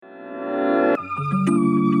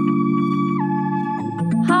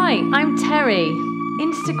Hi, I'm Terry,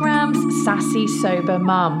 Instagram's sassy sober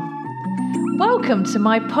mum. Welcome to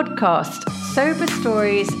my podcast, Sober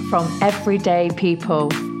Stories from Everyday People.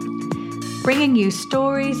 Bringing you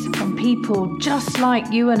stories from people just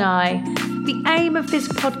like you and I. The aim of this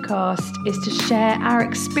podcast is to share our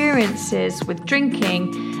experiences with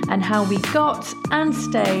drinking and how we got and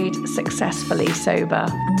stayed successfully sober.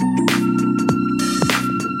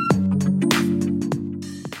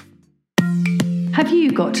 Have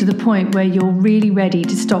you got to the point where you're really ready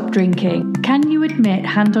to stop drinking? Can you admit,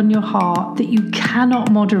 hand on your heart, that you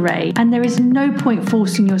cannot moderate and there is no point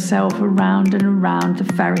forcing yourself around and around the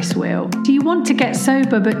Ferris wheel? Do you want to get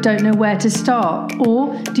sober but don't know where to start?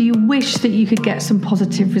 Or do you wish that you could get some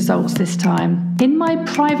positive results this time? In my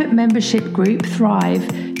private membership group, Thrive,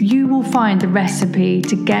 you will find the recipe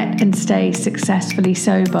to get and stay successfully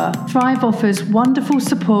sober. Thrive offers wonderful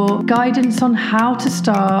support, guidance on how to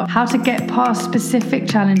start, how to get past specific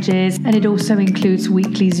challenges, and it also includes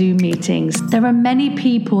weekly Zoom meetings. There are many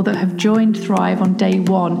people that have joined Thrive on day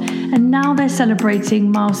one, and now they're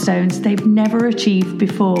celebrating milestones they've never achieved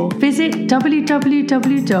before. Visit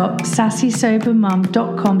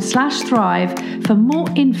www.sassysobermum.com/thrive for more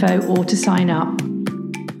info or to sign up.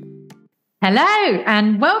 Hello,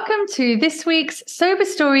 and welcome to this week's Sober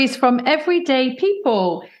Stories from Everyday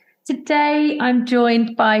People. Today, I'm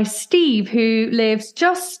joined by Steve, who lives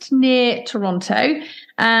just near Toronto,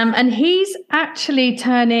 and he's actually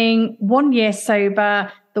turning 1 year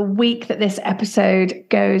sober the week that this episode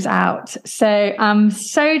goes out. So I'm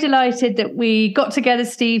so delighted that we got together,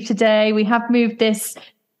 Steve, today. We have moved this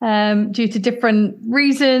due to different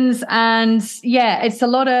reasons. And yeah, it's a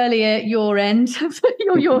lot earlier your end,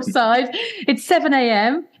 your side. It's 7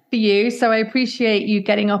 a.m. for you. So I appreciate you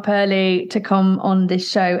getting up early to come on this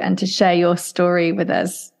show and to share your story with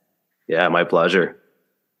us. Yeah, my pleasure.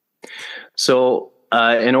 So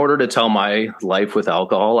in order to tell my life with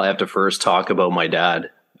alcohol, I have to first talk about my dad.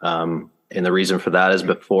 And the reason for that is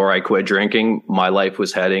before I quit drinking, my life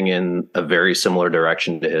was heading in a very similar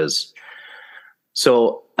direction to his.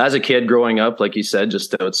 So as a kid growing up, like you said,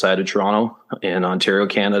 just outside of Toronto in Ontario,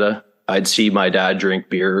 Canada, I'd see my dad drink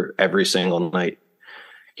beer every single night.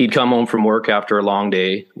 He'd come home from work after a long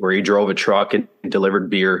day where he drove a truck and delivered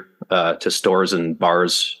beer to stores and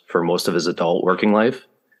bars for most of his adult working life.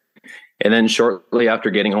 And then shortly after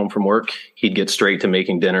getting home from work, he'd get straight to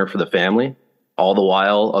making dinner for the family, all the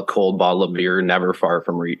while a cold bottle of beer never far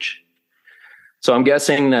from reach. So I'm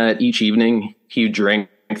guessing that each evening he would drink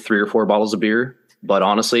 3 or 4 bottles of beer. But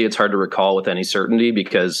honestly, it's hard to recall with any certainty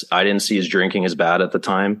because I didn't see his drinking as bad at the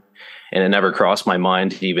time, and it never crossed my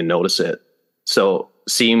mind to even notice it. So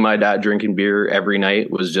seeing my dad drinking beer every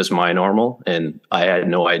night was just my normal, and I had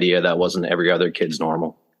no idea that wasn't every other kid's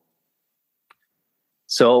normal.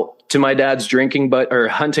 So to my dad's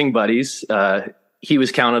hunting buddies, he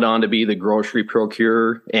was counted on to be the grocery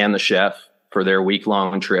procurer and the chef for their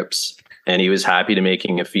week-long trips, and he was happy to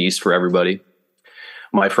making a feast for everybody.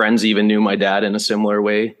 My friends even knew my dad in a similar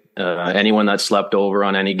way. Anyone that slept over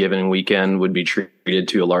on any given weekend would be treated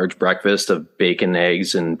to a large breakfast of bacon,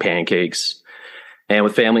 eggs, and pancakes. And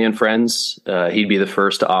with family and friends, he'd be the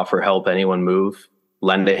first to offer help anyone move,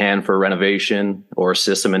 lend a hand for renovation, or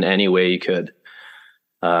assist them in any way he could.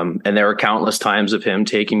 And there were countless times of him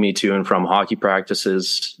taking me to and from hockey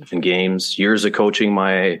practices and games, years of coaching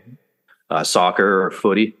my soccer or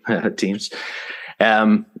footy teams.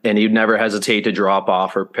 And he'd never hesitate to drop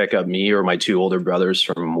off or pick up me or my 2 older brothers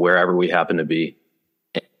from wherever we happened to be.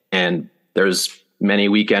 And there's many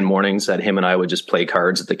weekend mornings that him and I would just play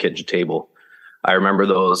cards at the kitchen table. I remember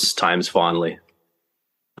those times fondly.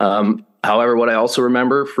 However, what I also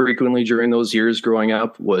remember frequently during those years growing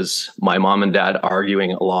up was my mom and dad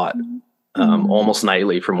arguing a lot, almost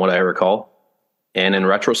nightly from what I recall. And in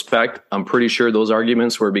retrospect, I'm pretty sure those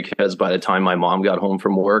arguments were because by the time my mom got home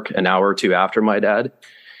from work, an hour or two after my dad,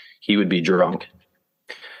 he would be drunk.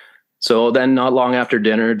 So then not long after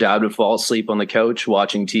dinner, dad would fall asleep on the couch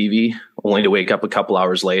watching TV, only to wake up a couple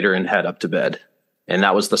hours later and head up to bed. And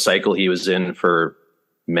that was the cycle he was in for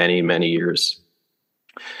many, many years.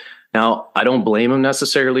 Now, I don't blame him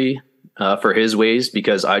necessarily for his ways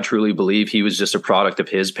because I truly believe he was just a product of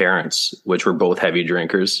his parents, which were both heavy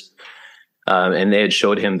drinkers. And they had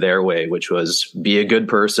showed him their way, which was be a good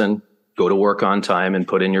person, go to work on time and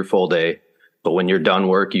put in your full day. But when you're done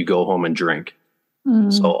work, you go home and drink.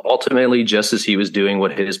 So ultimately, just as he was doing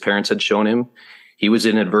what his parents had shown him, he was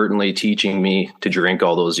inadvertently teaching me to drink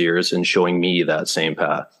all those years and showing me that same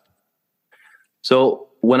path. So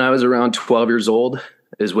when I was around 12 years old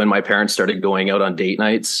is when my parents started going out on date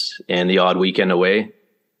nights and the odd weekend away,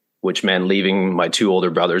 which meant leaving my 2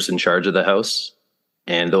 older brothers in charge of the house.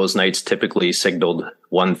 And those nights typically signaled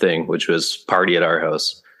one thing, which was party at our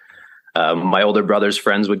house. My older brother's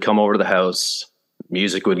friends would come over to the house.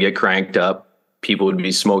 Music would get cranked up. People would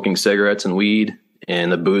be smoking cigarettes and weed,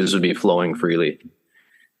 and the booze would be flowing freely.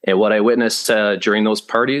 And what I witnessed during those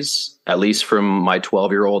parties, at least from my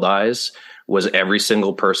 12-year-old eyes, was every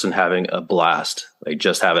single person having a blast, like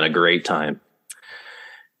just having a great time.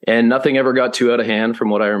 And nothing ever got too out of hand from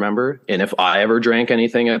what I remember. And if I ever drank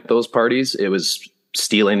anything at those parties, it was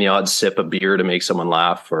stealing the odd sip of beer to make someone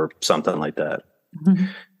laugh or something like that. Mm-hmm.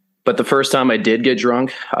 But the first time I did get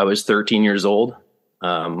drunk, I was 13 years old.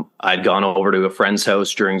 I'd gone over to a friend's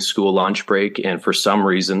house during school lunch break, and for some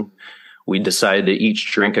reason, we decided to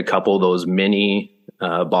each drink a couple of those mini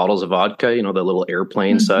bottles of vodka, you know, the little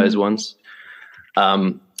airplane size ones.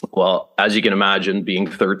 Well, as you can imagine, being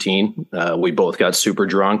 13, we both got super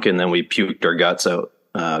drunk, and then we puked our guts out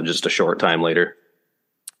just a short time later.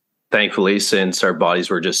 Thankfully, since our bodies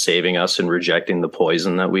were just saving us and rejecting the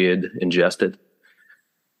poison that we had ingested.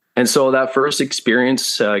 And so that first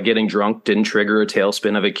experience, getting drunk, didn't trigger a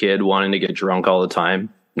tailspin of a kid wanting to get drunk all the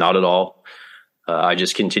time. Not at all. I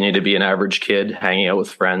just continued to be an average kid, hanging out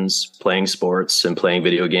with friends, playing sports, and playing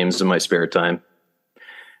video games in my spare time.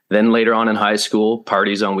 Then later on in high school,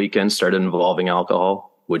 parties on weekends started involving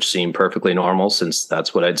alcohol, which seemed perfectly normal since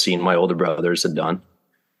that's what I'd seen my older brothers had done.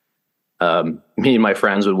 Me and my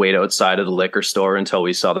friends would wait outside of the liquor store until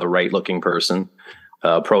we saw the right-looking person,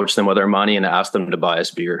 approach them with our money, and ask them to buy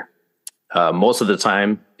us beer. Most of the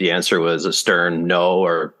time, the answer was a stern no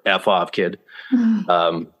or F off, kid.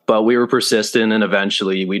 But we were persistent, and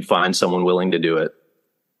eventually we'd find someone willing to do it.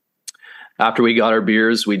 After we got our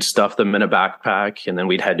beers, we'd stuff them in a backpack, and then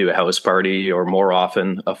we'd head to a house party, or more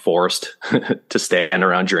often a forest to stand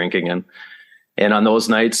around drinking in. And on those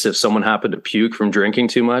nights, if someone happened to puke from drinking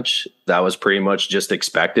too much, that was pretty much just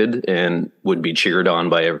expected and would be cheered on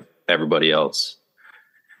by everybody else.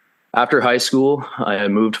 After high school, I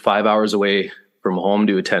moved 5 hours away from home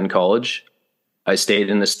to attend college. I stayed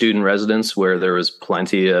in the student residence where there was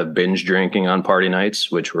plenty of binge drinking on party nights,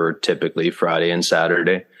 which were typically Friday and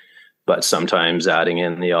Saturday, but sometimes adding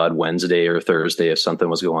in the odd Wednesday or Thursday if something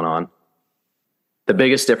was going on. The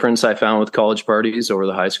biggest difference I found with college parties over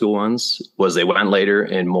the high school ones was they went later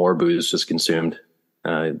and more booze was consumed,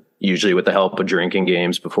 usually with the help of drinking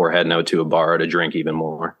games before heading out to a bar to drink even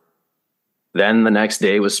more. Then the next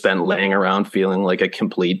day was spent laying around feeling like a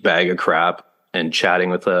complete bag of crap and chatting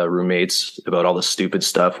with roommates about all the stupid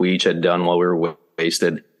stuff we each had done while we were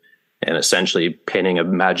wasted, and essentially pinning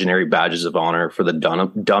imaginary badges of honor for the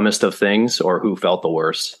dumbest of things or who felt the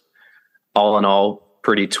worst. All in all,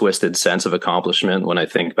 pretty twisted sense of accomplishment when I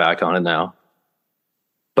think back on it now.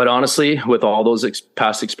 But honestly, with all those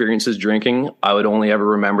past experiences drinking, I would only ever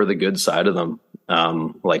remember the good side of them,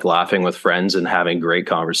 like laughing with friends and having great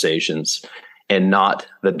conversations, and not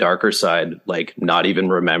the darker side, like not even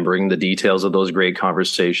remembering the details of those great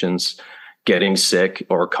conversations, getting sick,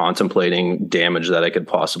 or contemplating damage that I could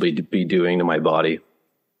possibly be doing to my body.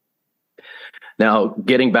 Now,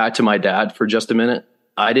 getting back to my dad for just a minute,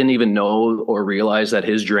 I didn't even know or realize that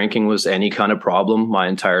his drinking was any kind of problem my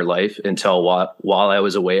entire life until while I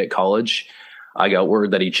was away at college, I got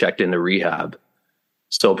word that he checked into rehab.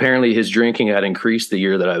 So apparently his drinking had increased the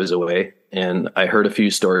year that I was away, and I heard a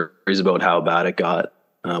few stories about how bad it got,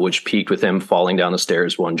 which peaked with him falling down the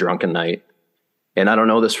stairs one drunken night. And I don't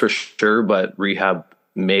know this for sure, but rehab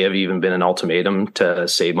may have even been an ultimatum to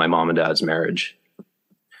save my mom and dad's marriage.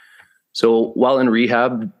 So while in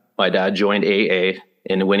rehab, my dad joined AA,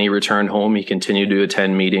 and when he returned home, he continued to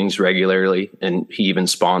attend meetings regularly, and he even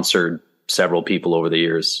sponsored several people over the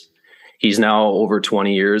years. He's now over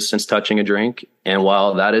 20 years since touching a drink, and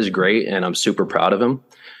while that is great, and I'm super proud of him,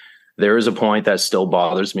 there is a point that still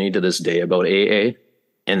bothers me to this day about AA,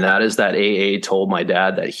 and that is that AA told my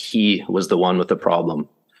dad that he was the one with the problem.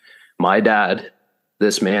 My dad,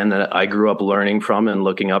 this man that I grew up learning from and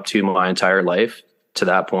looking up to my entire life, to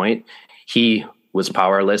that point, he was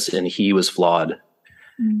powerless and he was flawed.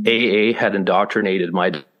 AA had indoctrinated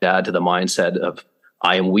my dad to the mindset of,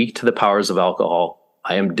 I am weak to the powers of alcohol.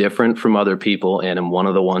 I am different from other people, and I'm one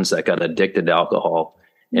of the ones that got addicted to alcohol.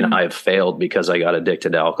 And I have failed because I got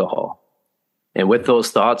addicted to alcohol. And with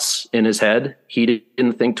those thoughts in his head, he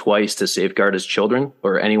didn't think twice to safeguard his children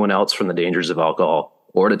or anyone else from the dangers of alcohol,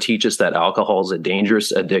 or to teach us that alcohol is a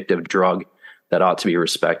dangerous, addictive drug that ought to be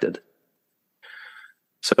respected.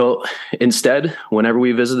 So instead, whenever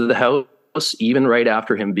we visited the house, even right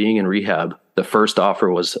after him being in rehab, the first offer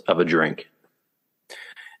was of a drink.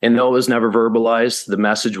 And though it was never verbalized, the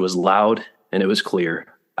message was loud and it was clear.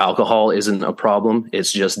 Alcohol isn't a problem.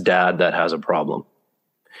 It's just dad that has a problem.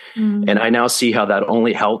 And I now see how that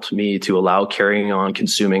only helped me to allow carrying on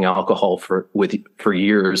consuming alcohol for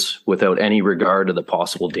years without any regard to the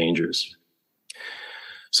possible dangers.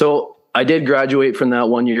 So I did graduate from that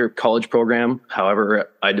 1-year college program. However,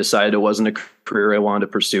 I decided it wasn't a career I wanted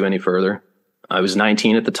to pursue any further. I was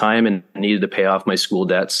 19 at the time and needed to pay off my school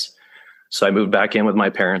debts. So I moved back in with my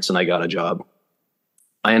parents and I got a job.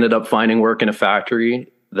 I ended up finding work in a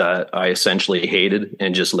factory that I essentially hated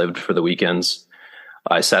and just lived for the weekends.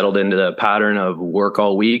 I settled into the pattern of work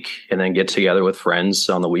all week and then get together with friends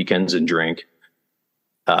on the weekends and drink.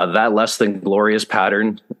 That less than glorious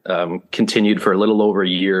pattern continued for a little over a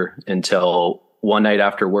year until one night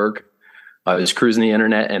after work, I was cruising the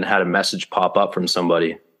internet and had a message pop up from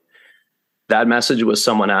somebody. That message was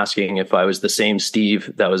someone asking if I was the same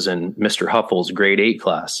Steve that was in Mr. Huffle's grade 8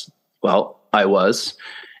 class. Well, I was.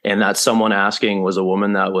 And that someone asking was a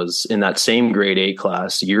woman that was in that same grade 8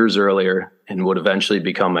 class years earlier and would eventually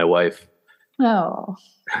become my wife. Oh.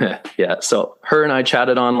 Yeah. So her and I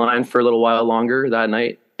chatted online for a little while longer that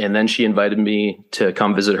night. And then she invited me to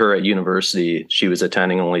come visit her at university. She was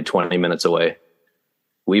attending only 20 minutes away.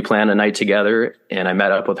 We planned a night together and I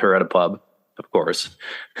met up with her at a pub, of course.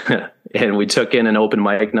 And we took in an open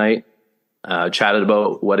mic night, chatted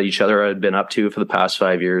about what each other had been up to for the past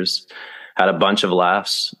 5 years, had a bunch of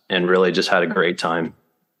laughs, and really just had a great time.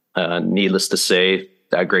 Needless to say,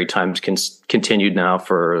 that great time's continued now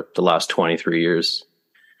for the last 23 years.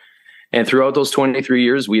 And throughout those 23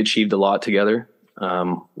 years, we achieved a lot together.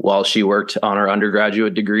 While she worked on her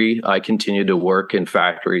undergraduate degree, I continued to work in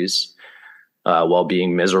factories while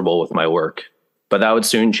being miserable with my work. But that would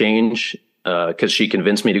soon change because she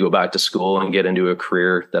convinced me to go back to school and get into a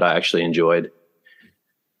career that I actually enjoyed.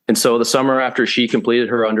 And so the summer after she completed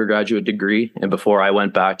her undergraduate degree and before I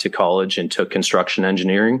went back to college and took construction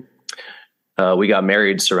engineering, we got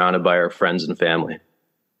married surrounded by our friends and family.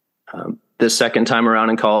 This second time around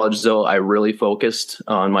in college, though, I really focused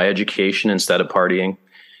on my education instead of partying.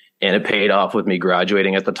 And it paid off with me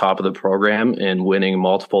graduating at the top of the program and winning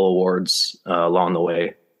multiple awards along the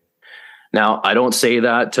way. Now, I don't say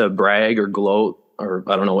that to brag or gloat, or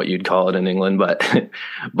I don't know what you'd call it in England, but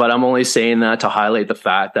I'm only saying that to highlight the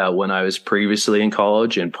fact that when I was previously in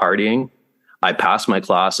college and partying, I passed my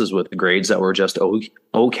classes with grades that were just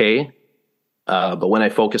okay. But when I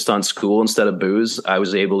focused on school instead of booze, I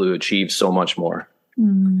was able to achieve so much more.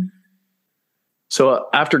 So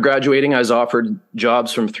after graduating, I was offered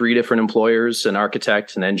jobs from 3 different employers, an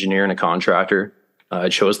architect, an engineer, and a contractor. I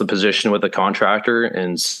chose the position with a contractor,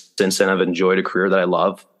 and since then I've enjoyed a career that I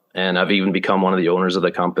love, and I've even become one of the owners of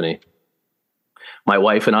the company. My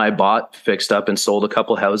wife and I bought, fixed up, and sold a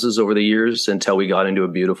couple houses over the years until we got into a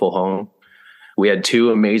beautiful home. We had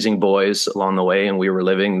 2 amazing boys along the way, and we were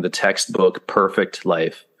living the textbook perfect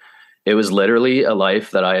life. It was literally a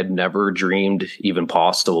life that I had never dreamed even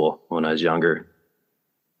possible when I was younger.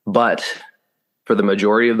 But for the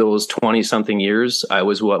majority of those 20-something years, I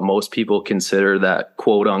was what most people consider that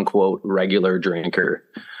quote-unquote regular drinker,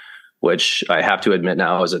 which I have to admit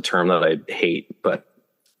now is a term that I hate. But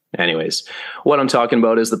anyways, what I'm talking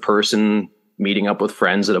about is the person meeting up with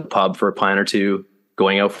friends at a pub for a pint or two,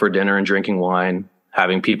 going out for dinner and drinking wine,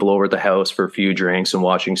 having people over at the house for a few drinks and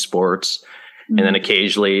watching sports. And then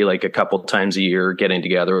occasionally, like a couple times a year, getting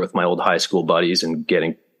together with my old high school buddies and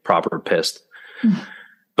getting proper pissed.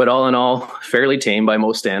 But all in all, fairly tame by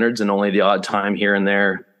most standards, and only the odd time here and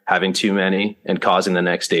there having too many and causing the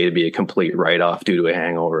next day to be a complete write-off due to a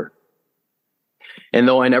hangover. And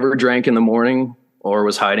though I never drank in the morning or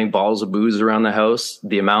was hiding bottles of booze around the house,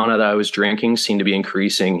 the amount that I was drinking seemed to be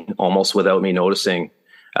increasing almost without me noticing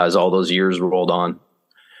as all those years rolled on,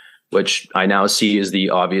 which I now see as the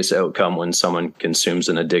obvious outcome when someone consumes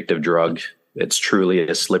an addictive drug. It's truly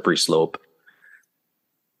a slippery slope.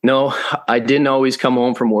 No, I didn't always come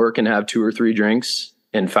home from work and have 2 or 3 drinks.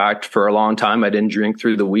 In fact, for a long time, I didn't drink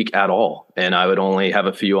through the week at all, and I would only have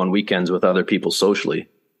a few on weekends with other people socially.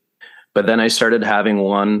 But then I started having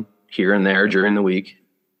one here and there during the week.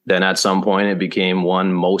 Then at some point, it became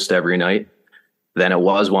one most every night. Then it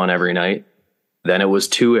was one every night. Then it was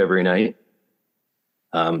 2 every night.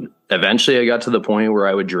 Eventually, I got to the point where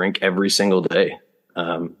I would drink every single day.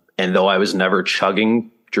 And though I was never chugging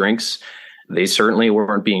drinks, they certainly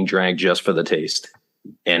weren't being drank just for the taste.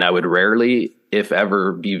 And I would rarely, if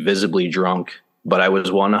ever, be visibly drunk. But I was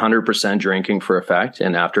 100% drinking for effect.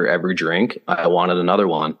 And after every drink, I wanted another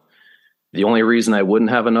one. The only reason I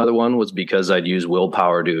wouldn't have another one was because I'd use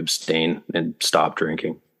willpower to abstain and stop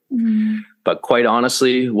drinking. But quite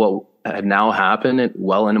honestly, what had now happened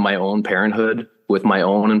well into my own parenthood, with my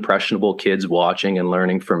own impressionable kids watching and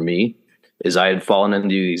learning from me, is I had fallen into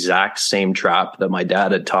the exact same trap that my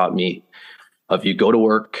dad had taught me of you go to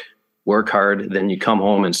work hard, then you come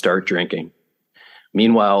home and start drinking.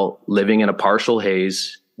 Meanwhile, living in a partial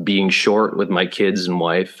haze, being short with my kids and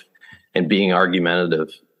wife, and being argumentative.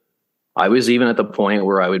 I was even at the point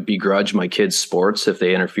where I would begrudge my kids' sports if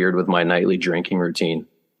they interfered with my nightly drinking routine.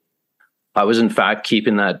 I was in fact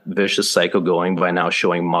keeping that vicious cycle going by now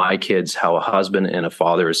showing my kids how a husband and a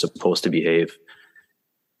father is supposed to behave.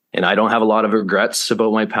 And I don't have a lot of regrets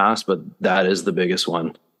about my past, but that is the biggest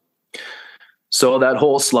one. So that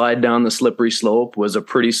whole slide down the slippery slope was a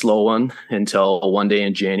pretty slow one until one day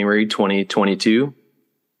in January 2022.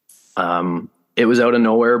 It was out of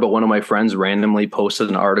nowhere, but one of my friends randomly posted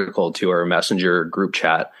an article to our Messenger group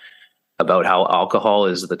chat about how alcohol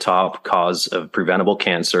is the top cause of preventable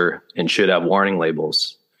cancer and should have warning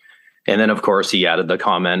labels. And then, of course, he added the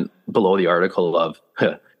comment below the article of,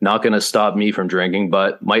 not going to stop me from drinking,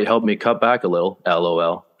 but might help me cut back a little,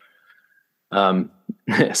 LOL.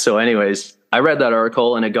 So anyways, I read that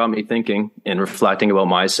article and it got me thinking and reflecting about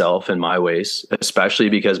myself and my ways, especially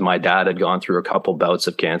because my dad had gone through a couple bouts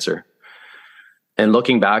of cancer. And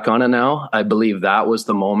looking back on it now, I believe that was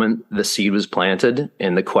the moment the seed was planted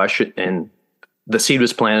and the seed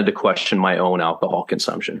was planted to question my own alcohol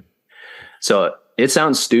consumption. So it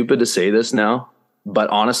sounds stupid to say this now, but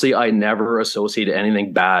honestly, I never associated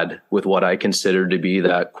anything bad with what I consider to be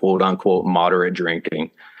that quote unquote moderate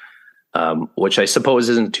drinking, which I suppose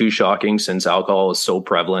isn't too shocking since alcohol is so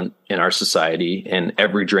prevalent in our society. And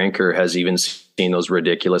every drinker has even seen those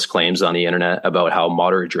ridiculous claims on the internet about how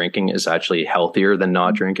moderate drinking is actually healthier than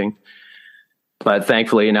not drinking. But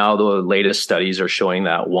thankfully now the latest studies are showing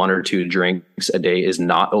that 1 or 2 drinks a day is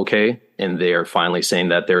not okay. And they are finally saying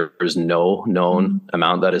that there is no known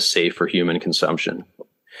amount that is safe for human consumption.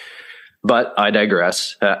 But I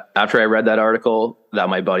digress. After I read that article that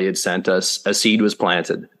my buddy had sent us, a seed was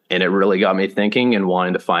planted. And it really got me thinking and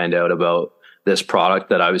wanting to find out about this product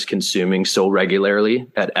that I was consuming so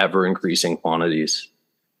regularly at ever increasing quantities.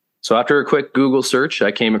 So after a quick Google search,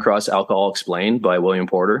 I came across Alcohol Explained by William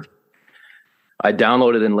Porter. I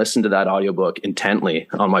downloaded and listened to that audiobook intently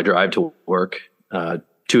on my drive to work, to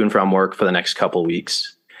and from work for the next couple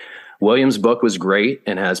weeks. William's book was great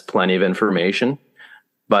and has plenty of information,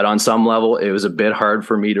 but on some level, it was a bit hard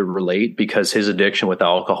for me to relate because his addiction with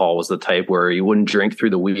alcohol was the type where he wouldn't drink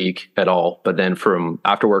through the week at all. But then from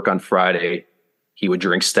after work on Friday, he would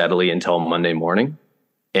drink steadily until Monday morning.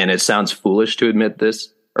 And it sounds foolish to admit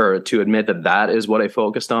this, or to admit that that is what I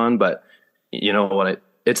focused on. But you know what?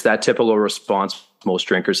 It's that typical response most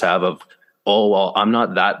drinkers have of, oh, well, I'm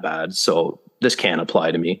not that bad, so this can't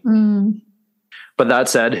apply to me. But that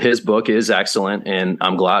said, his book is excellent and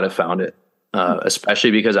I'm glad I found it.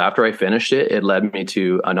 Especially because after I finished it, it led me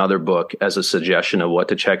to another book as a suggestion of what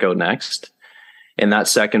to check out next. And that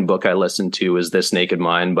second book I listened to was This Naked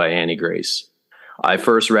Mind by Annie Grace. I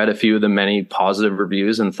first read a few of the many positive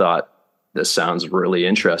reviews and thought, this sounds really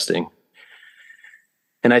interesting.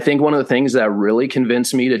 And I think one of the things that really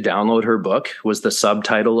convinced me to download her book was the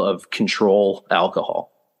subtitle of Control Alcohol.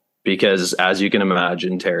 Because as you can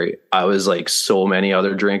imagine, Terry, I was like so many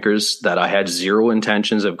other drinkers that I had zero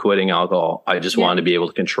intentions of quitting alcohol. I just wanted to be able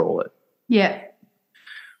to control it. Yeah.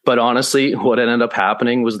 But honestly, what ended up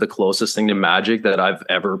happening was the closest thing to magic that I've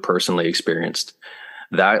ever personally experienced.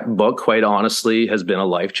 That book, quite honestly, has been a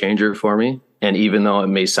life changer for me. And even though it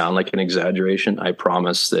may sound like an exaggeration, I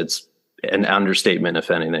promise it's an understatement,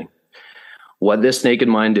 if anything. What This Naked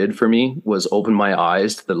Mind did for me was open my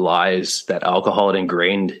eyes to the lies that alcohol had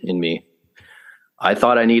ingrained in me. I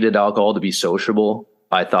thought I needed alcohol to be sociable.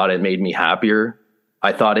 I thought it made me happier.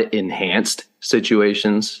 I thought it enhanced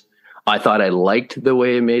situations. I thought I liked the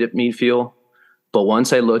way it made me feel. But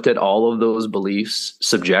once I looked at all of those beliefs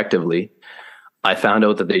subjectively, I found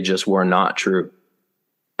out that they just were not true.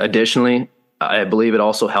 Additionally, I believe it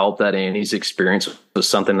also helped that Annie's experience was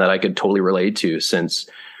something that I could totally relate to, since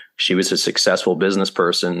she was a successful business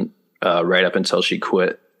person right up until she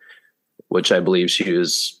quit, which I believe she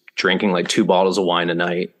was drinking like 2 bottles of wine a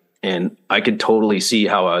night. And I could totally see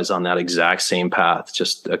how I was on that exact same path,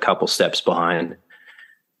 just a couple steps behind.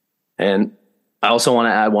 And I also want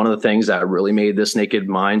to add, one of the things that really made This Naked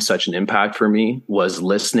Mind such an impact for me was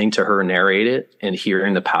listening to her narrate it and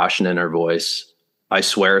hearing the passion in her voice. I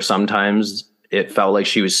swear sometimes it felt like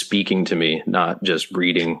she was speaking to me, not just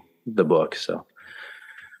reading the book.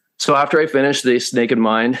 So after I finished This Naked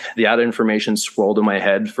Mind, the added information swirled in my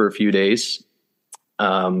head for a few days.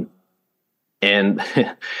 And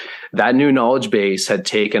that new knowledge base had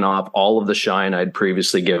taken off all of the shine I'd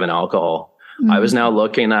previously given alcohol. I was now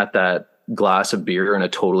looking at that glass of beer in a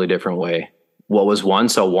totally different way. What was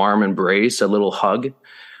once a warm embrace, a little hug,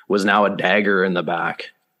 was now a dagger in the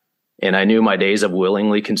back. And I knew my days of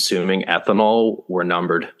willingly consuming ethanol were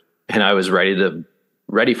numbered, and I was ready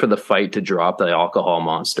for the fight to drop the alcohol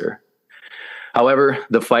monster. However,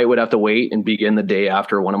 the fight would have to wait and begin the day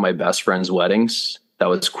after one of my best friend's weddings that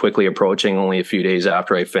was quickly approaching, only a few days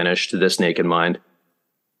after I finished This Naked Mind.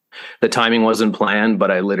 The timing wasn't planned,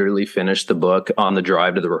 but I literally finished the book on the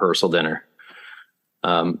drive to the rehearsal dinner.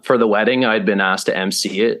 For the wedding, I'd been asked to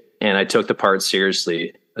MC it, and I took the part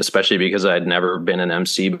seriously, especially because I had never been an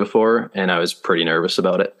MC before, and I was pretty nervous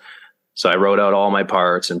about it. So I wrote out all my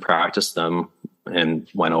parts and practiced them and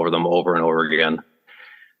went over them over and over again.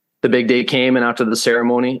 The big day came, and after the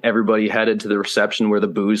ceremony, everybody headed to the reception where the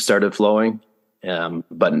booze started flowing,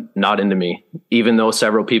 but not into me. Even though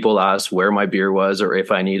several people asked where my beer was or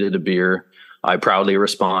if I needed a beer, I proudly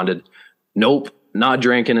responded, "Nope, not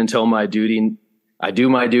drinking until I do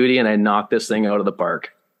my duty and I knock this thing out of the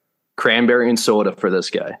park. Cranberry and soda for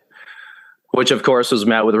this guy." Which, of course, was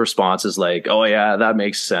met with responses like, "Oh, yeah, that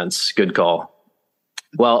makes sense. Good call."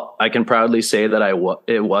 Well, I can proudly say that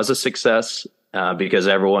it was a success. Because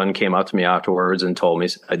everyone came up to me afterwards and told me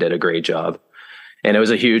I did a great job. And it was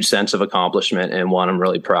a huge sense of accomplishment and one I'm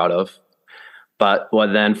really proud of. But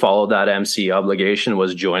what then followed that MC obligation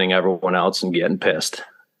was joining everyone else and getting pissed.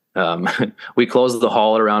 We closed the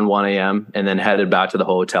hall at around 1 a.m. and then headed back to the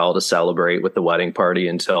hotel to celebrate with the wedding party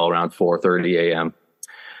until around 4:30 a.m.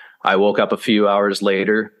 I woke up a few hours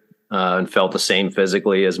later and felt the same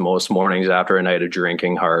physically as most mornings after a night of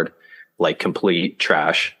drinking hard, like complete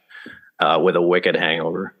trash. With a wicked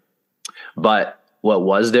hangover. But what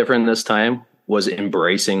was different this time was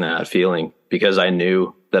embracing that feeling, because I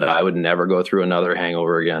knew that I would never go through another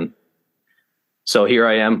hangover again. So here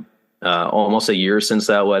I am, almost a year since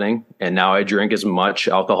that wedding, and now I drink as much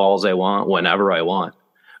alcohol as I want whenever I want.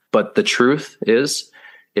 But the truth is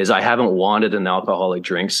I haven't wanted an alcoholic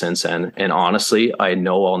drink since then, and honestly, I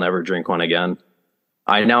know I'll never drink one again.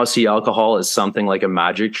 I now see alcohol as something like a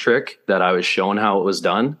magic trick that I was shown how it was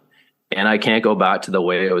done, and I can't go back to the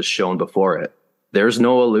way it was shown before it. There's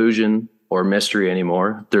no illusion or mystery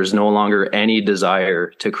anymore. There's no longer any desire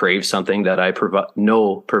to crave something that I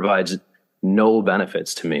provides no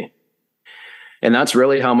benefits to me. And that's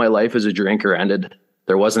really how my life as a drinker ended.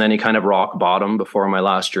 There wasn't any kind of rock bottom before my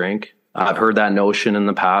last drink. I've heard that notion in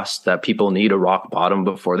the past that people need a rock bottom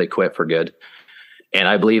before they quit for good. And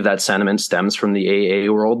I believe that sentiment stems from the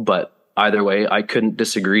AA world, but either way, I couldn't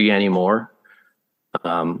disagree anymore.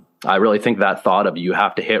 I really think that thought of you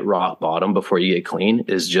have to hit rock bottom before you get clean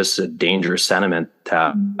is just a dangerous sentiment to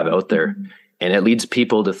have out there. And it leads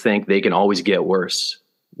people to think they can always get worse.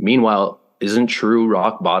 Meanwhile, isn't true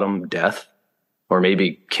rock bottom death, or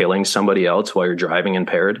maybe killing somebody else while you're driving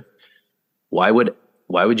impaired? Why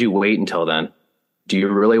would you wait until then? Do you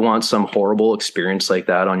really want some horrible experience like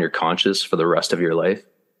that on your conscience for the rest of your life?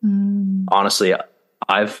 Honestly,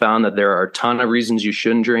 I've found that there are a ton of reasons you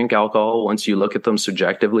shouldn't drink alcohol once you look at them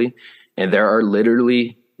subjectively, and there are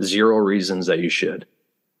literally zero reasons that you should.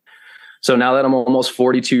 So now that I'm almost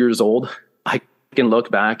 42 years old, I can look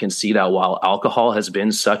back and see that while alcohol has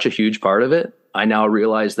been such a huge part of it, I now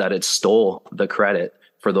realize that it stole the credit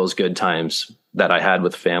for those good times that I had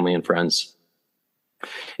with family and friends.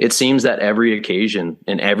 It seems that every occasion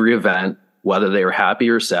and every event, whether they were happy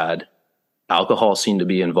or sad, alcohol seemed to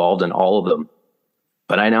be involved in all of them.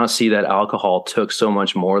 But I now see that alcohol took so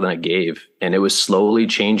much more than it gave, and it was slowly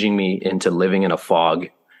changing me into living in a fog,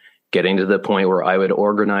 getting to the point where I would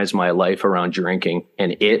organize my life around drinking,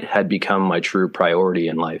 and it had become my true priority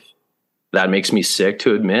in life. That makes me sick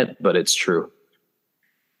to admit, but it's true.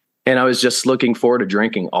 And I was just looking forward to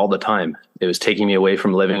drinking all the time. It was taking me away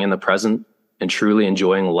from living in the present and truly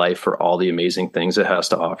enjoying life for all the amazing things it has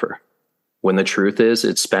to offer. When the truth is,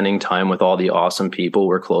 it's spending time with all the awesome people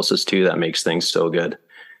we're closest to that makes things so good.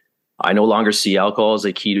 I no longer see alcohol as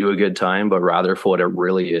a key to a good time, but rather for what it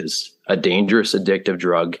really is, a dangerous, addictive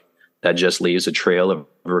drug that just leaves a trail of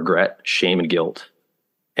regret, shame, and guilt.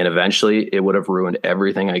 And eventually, it would have ruined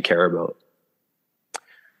everything I care about.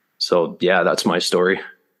 So, yeah, that's my story.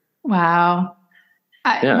 Wow.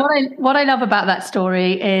 What I love about that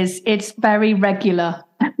story is it's very regular.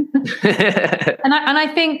 And I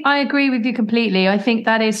think I agree with you completely. I think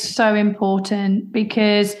that is so important,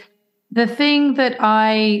 because the thing that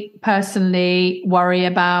I personally worry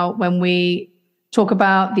about when we talk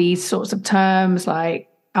about these sorts of terms like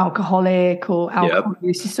alcoholic or alcohol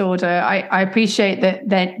use disorder, I appreciate that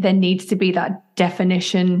there needs to be that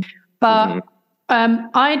definition. But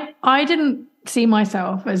I didn't see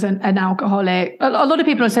myself as an alcoholic. A lot of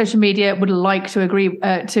people on social media would like to agree,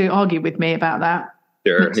 to argue with me about that.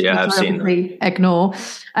 Sure. Yeah, I've seen that. Ignore.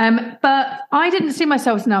 But I didn't see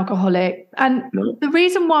myself as an alcoholic. And No. the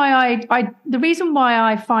reason why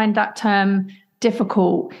I find that term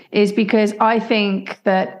difficult is because I think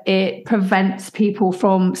that it prevents people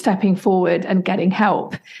from stepping forward and getting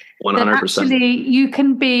help. 100%. That actually you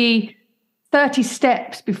can be 30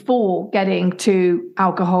 steps before getting to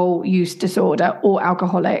alcohol use disorder or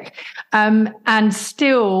alcoholic, and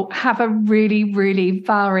still have a really, really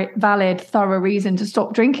valid, thorough reason to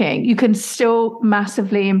stop drinking. You can still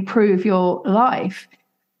massively improve your life.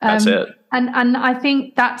 That's it. And I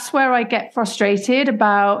think that's where I get frustrated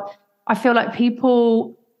about, I feel like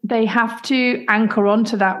people, they have to anchor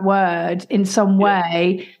onto that word in some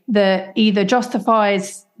way that either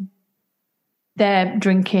justifies their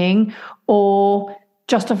drinking or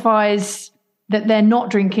justifies that they're not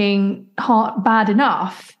drinking bad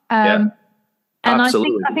enough. And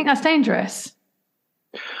absolutely. I think that's dangerous.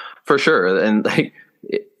 For sure. And like,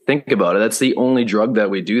 think about it. That's the only drug that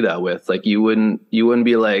we do that with. Like you wouldn't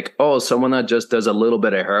be like, oh, someone that just does a little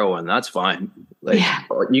bit of heroin, that's fine. Like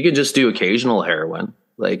you could just do occasional heroin.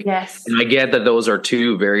 Like, yes. And I get that those are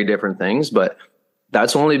two very different things, but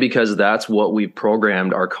that's only because that's what we've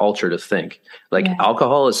programmed our culture to think. Like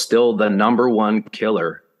alcohol is still the number one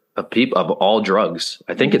killer of people, of all drugs.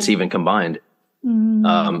 I think it's even combined.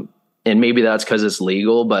 And maybe that's because it's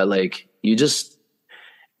legal, but like you just,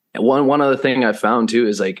 one other thing I found too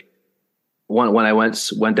is like when I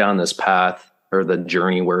went down this path, or the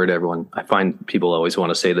journey word, I find people always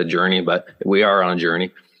want to say the journey, but we are on a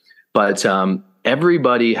journey. But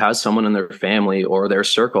everybody has someone in their family or their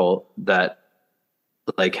circle that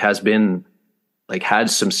like has been like had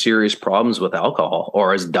some serious problems with alcohol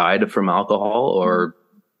or has died from alcohol, or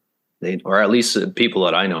at least people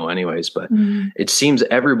that I know anyways. But it seems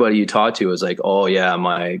everybody you talk to is like, oh yeah,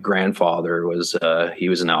 my grandfather was he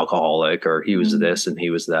was an alcoholic, or he was this and he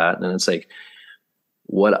was that. And it's like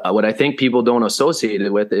what I think people don't associate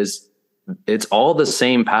it with is it's all the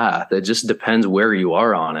same path. It just depends where you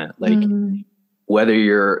are on it. Like whether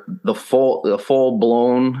you're the full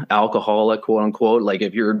blown alcoholic, quote unquote, like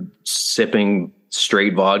if you're sipping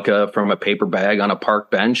straight vodka from a paper bag on a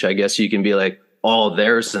park bench, I guess you can be like, oh,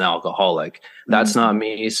 there's an alcoholic. That's not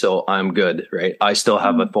me. So I'm good. Right. I still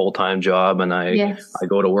have a full-time job and I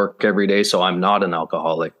go to work every day. So I'm not an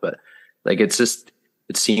alcoholic, but like, it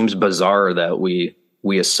seems bizarre that we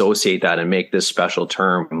associate that and make this special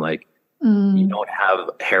term. Like you don't have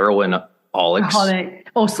heroin-aholics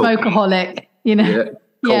or smokeaholic. You know,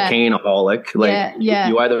 cocaine-aholic. Like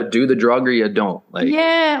you either do the drug or you don't. Like,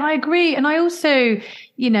 I agree. And I also,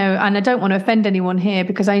 and I don't want to offend anyone here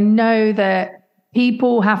because I know that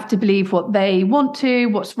people have to believe what they want to,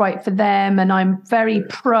 what's right for them. And I'm very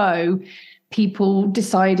pro people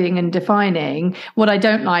deciding and defining. What I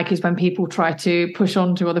don't like is when people try to push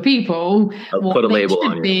on to other people what put a they label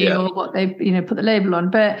should on be or what they, put the label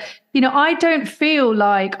on. But, I don't feel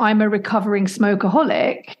like I'm a recovering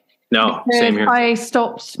smokeaholic. No, same here. I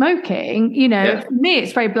stopped smoking, for me,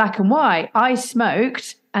 it's very black and white. I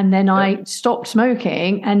smoked and then I stopped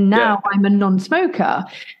smoking and now I'm a non-smoker.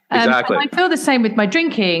 Exactly. And I feel the same with my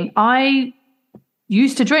drinking. I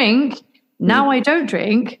used to drink. Now I don't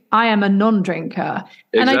drink. I am a non-drinker.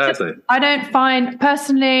 Exactly. And I don't find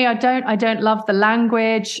personally, I don't love the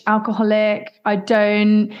language, alcoholic. I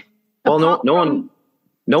don't. Well,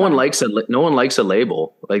 no one likes a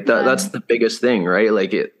label like that. That's the biggest thing, right?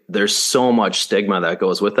 Like there's so much stigma that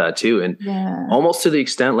goes with that too. And almost to the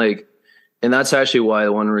extent like, and that's actually why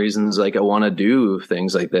one of the reasons like I want to do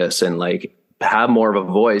things like this and like have more of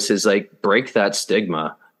a voice is like break that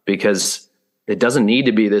stigma, because it doesn't need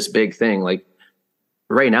to be this big thing. Like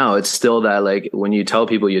right now, it's still that like when you tell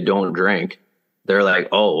people you don't drink, they're like,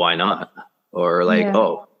 oh, why not? Or like,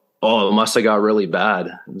 oh, it must have got really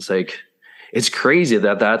bad. It's like, it's crazy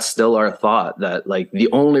that that's still our thought, that like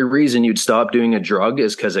the only reason you'd stop doing a drug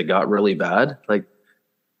is because it got really bad. Like,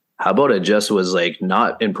 how about it just was like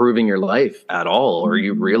not improving your life at all? Or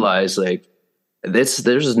you realize like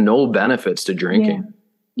there's no benefits to drinking.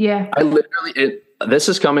 Yeah. I literally, this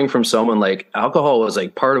is coming from someone like alcohol was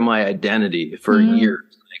like part of my identity for years.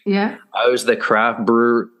 Like, I was the craft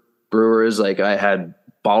brewers. Like I had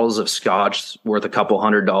bottles of scotch worth a couple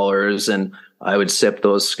 $100 and I would sip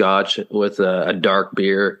those scotch with a dark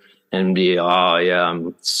beer and be,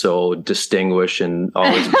 I'm so distinguished and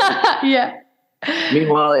always.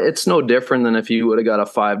 Meanwhile, it's no different than if you would have got a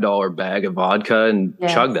 $5 bag of vodka and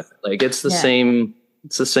chugged it. Like it's the same.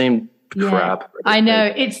 It's the same crap. I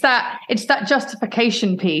know. It's that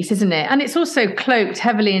justification piece, isn't it? And it's also cloaked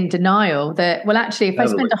heavily in denial that, well, actually, if I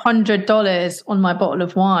spend $100 on my bottle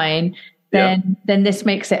of wine, then this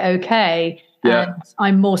makes it okay. Yeah. And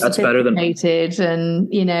I'm more That's better than sophisticated,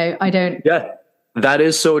 and I don't. Yeah, that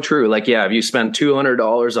is so true. Like, yeah, if you spend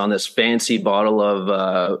 $200 on this fancy bottle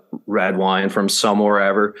of red wine from somewhere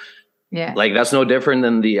ever, Yeah, like that's no different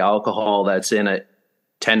than the alcohol that's in a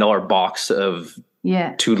 $10 box of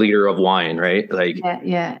 2 liter of wine, right? Like,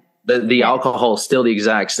 the alcohol is still the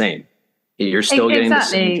exact same. You're still getting the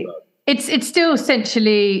same stuff. It's still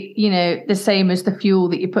essentially, the same as the fuel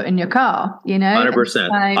that you put in your car,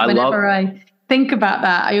 100%. Whenever I think about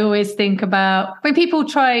that, I always think about when people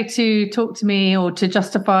try to talk to me or to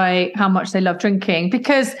justify how much they love drinking,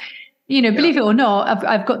 because, believe it or not,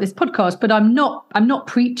 I've got this podcast, but I'm not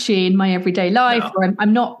preachy in my everyday life, or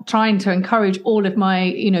I'm not trying to encourage all of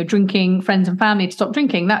my, drinking friends and family to stop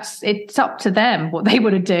drinking. It's up to them what they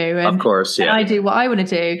want to do. And, of course, and I do what I want to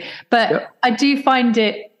do. But I do find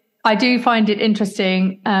it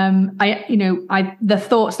interesting. The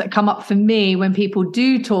thoughts that come up for me when people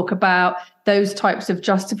do talk about those types of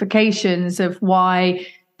justifications of why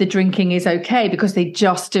the drinking is okay, because they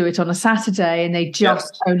just do it on a Saturday and they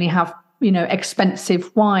just only have,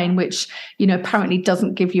 expensive wine, which, apparently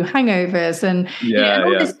doesn't give you hangovers and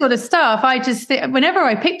all this sort of stuff. I just think, whenever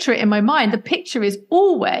I picture it in my mind, the picture is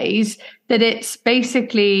always that it's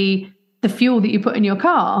basically the fuel that you put in your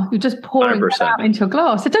car. You're just pouring that out into a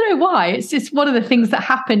glass. I don't know why. It's just one of the things that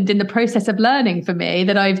happened in the process of learning for me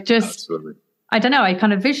that I've just, I don't know, I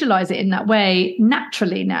kind of visualize it in that way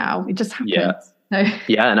naturally now. It just happens. Yeah.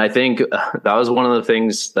 Yeah. And I think that was one of the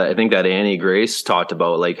things that I think that Annie Grace talked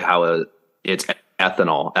about, like how it's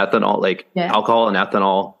ethanol, like alcohol and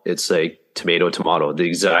ethanol. It's like tomato, the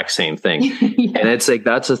exact same thing. And it's like,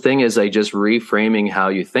 that's the thing, is like just reframing how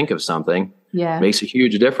you think of something makes a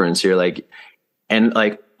huge difference. You're like, and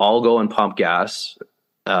like I'll go and pump gas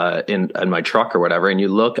in my truck or whatever, and you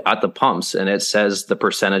look at the pumps and it says the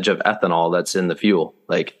percentage of ethanol that's in the fuel.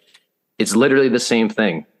 Like, it's literally the same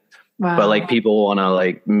thing. Wow. But like people want to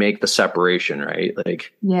like make the separation, right?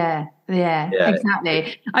 Like, yeah,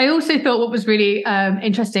 exactly. I also thought what was really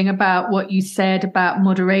interesting about what you said about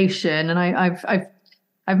moderation, and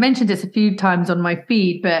I've mentioned this a few times on my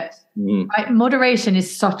feed, but moderation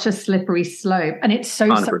is such a slippery slope, and it's so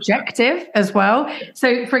 100%. Subjective as well.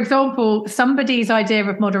 So, for example, somebody's idea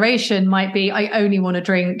of moderation might be, I only want to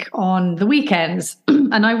drink on the weekends,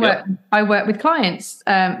 and I work with clients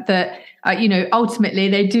that. Ultimately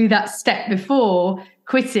they do that step before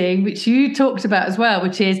quitting, which you talked about as well,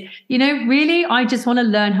 which is, really, I just want to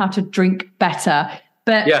learn how to drink better.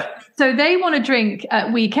 But so they want to drink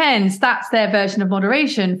at weekends. That's their version of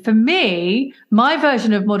moderation. For me, my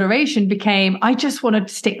version of moderation became, I just want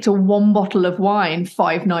to stick to one bottle of wine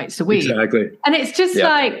 5 nights a week. Exactly. And it's just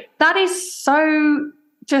like, that is so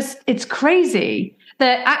it's crazy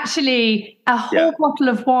that actually a whole bottle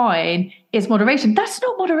of wine is moderation. That's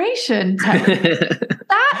not moderation.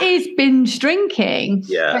 That is binge drinking.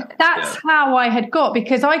 That's how I had got,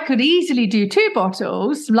 because I could easily do 2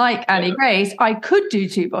 bottles like Annie Grace. I could do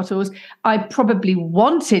 2 bottles. I probably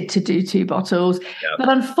wanted to do 2 bottles. But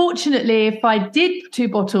unfortunately, if I did 2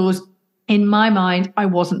 bottles, in my mind, I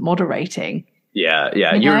wasn't moderating. Yeah.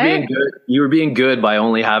 You were being good. You were being good by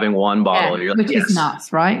only having 1 bottle. You're like, which is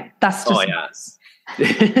nuts, right? That's just nuts.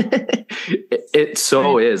 It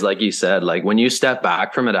so is, like you said, like when you step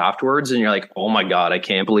back from it afterwards and you're like, oh my God, I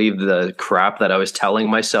can't believe the crap that I was telling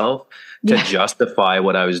myself to justify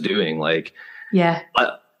what I was doing. Like,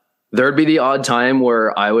 there'd be the odd time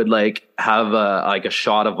where I would like have a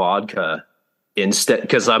shot of vodka instead,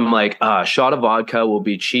 because I'm like, a shot of vodka will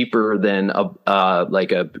be cheaper than a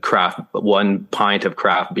 1 pint of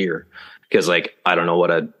craft beer, because like, I don't know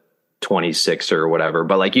what a 26 or whatever,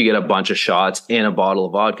 but like you get a bunch of shots in a bottle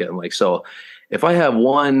of vodka. I'm like, so if I have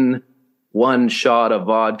one shot of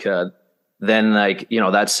vodka, then like,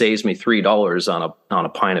 that saves me $3 on a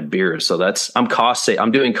pint of beer. So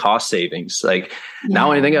I'm doing cost savings. Like now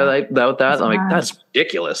when I think about that, I'm like, that's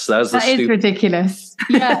ridiculous. That is ridiculous.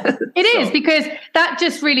 Yeah, it is, because that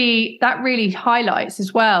really highlights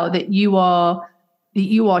as well that you are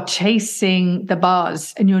chasing the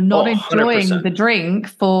buzz and you're not enjoying 100%. The drink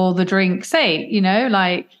for the drink's sake,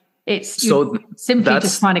 like it's simply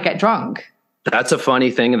just trying to get drunk. That's a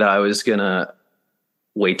funny thing that I was going to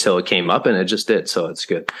wait till it came up, and it just did. So it's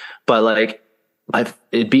good. But like,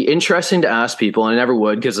 it'd be interesting to ask people, and I never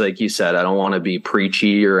would, because like you said, I don't want to be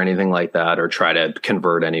preachy or anything like that, or try to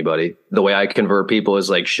convert anybody. The way I convert people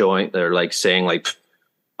is like they're like saying like,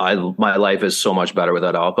 my life is so much better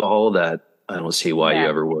without alcohol that I don't see why you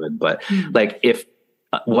ever would. But like,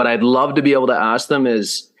 what I'd love to be able to ask them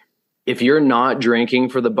is, if you're not drinking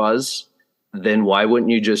for the buzz, then why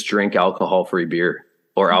wouldn't you just drink alcohol-free beer?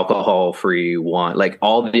 or alcohol free wine, like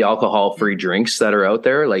all the alcohol free drinks that are out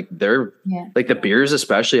there, like they're like the beers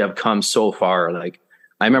especially have come so far. Like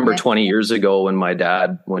I remember 20 years ago when my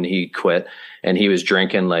dad, when he quit and he was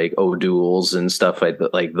drinking like O'Doul's and stuff like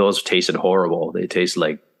that, like those tasted horrible. They taste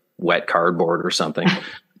like wet cardboard or something.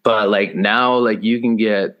 But like now, like you can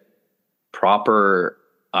get proper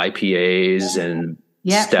IPAs and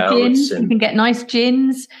stouts, gins. and you can get nice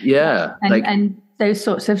gins. And those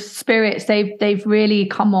sorts of spirits, they've really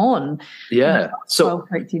come on. So 12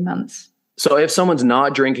 to 18 months. So if someone's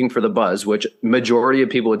not drinking for the buzz, which majority of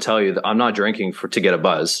people would tell you that I'm not drinking to get a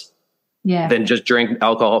buzz, then just drink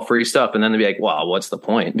alcohol free stuff. And then they'd be like, wow, what's the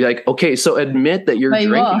point? Be like, okay, so admit that you're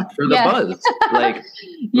drinking for the buzz. Like,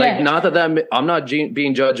 like not that I'm not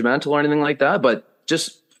being judgmental or anything like that, but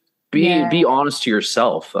just be honest to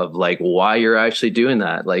yourself of like why you're actually doing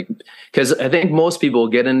that. Like, because I think most people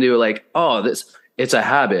get into like, oh, it's a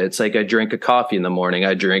habit. It's like I drink a coffee in the morning,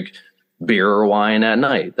 I drink beer or wine at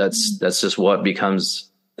night. That's just what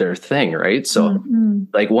becomes their thing, right? So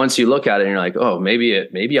like once you look at it and you're like, oh,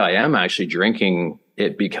 maybe I am actually drinking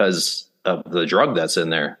it because of the drug that's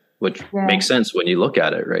in there, which makes sense when you look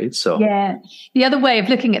at it, right? So the other way of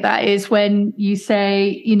looking at that is when you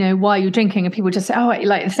say, you know, why you're drinking, and people just say, oh, I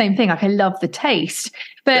like the same thing, like I love the taste.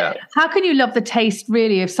 But how can you love the taste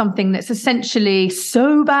really of something that's essentially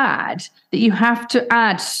so bad that you have to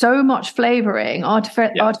add so much flavoring,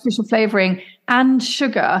 artificial flavoring and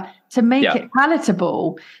sugar to make it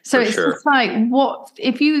palatable? So it's just like, what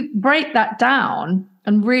if you break that down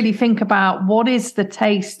and really think about what is the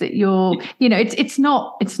taste that you're, you know, it's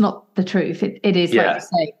not the truth. It is like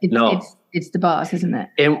you say, it's the buzz, isn't it?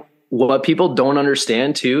 And what people don't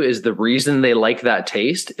understand too is the reason they like that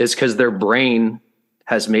taste is because their brain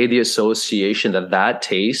has made the association that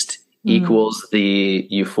taste equals the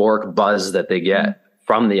euphoric buzz that they get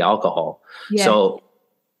from the alcohol. So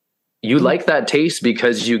you like that taste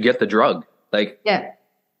because you get the drug. Like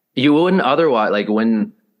you wouldn't otherwise. Like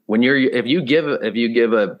when you're, if you give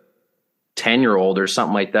a 10-year-old or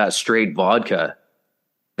something like that straight vodka,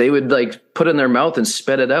 they would like put it in their mouth and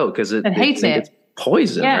spit it out because they think it's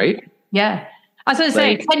poison, right? Yeah. I was going to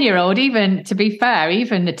say, 10-year-old, even to be fair,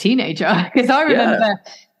 even a teenager, because I remember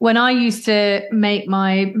when I used to make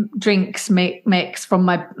my drinks mix from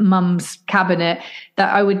my mum's cabinet,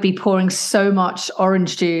 that I would be pouring so much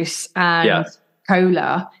orange juice and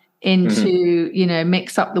cola into, you know,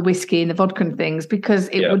 mix up the whiskey and the vodka and things because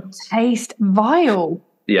it would taste vile.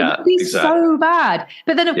 Yeah, it would be so bad.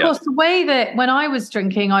 But then, of course, the way that when I was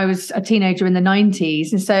drinking, I was a teenager in the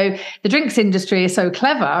 90s. And so the drinks industry is so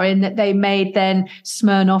clever in that they made then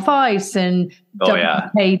Smirnoff Ice and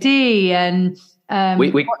WKD and...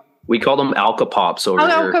 we call them Alka Pops over here.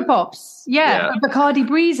 Alka Pops, Bacardi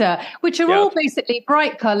Breezer, which are all basically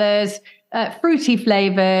bright colors, fruity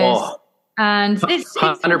flavors, and it's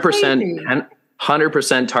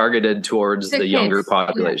 100% targeted towards the younger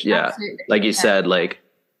population. Yeah, like you said, like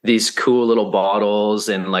these cool little bottles,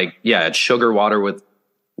 and like it's sugar water with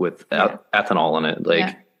ethanol in it.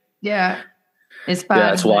 Like it's bad.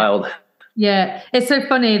 Yeah, it's wild. Yeah, it's so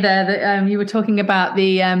funny there that you were talking about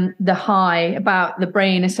the high, about the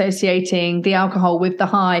brain associating the alcohol with the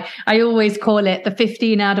high. I always call it the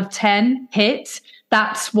 15 out of 10 hit.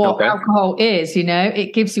 That's what alcohol is, you know.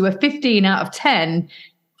 It gives you a 15 out of 10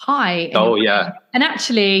 high. And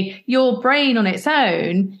actually your brain on its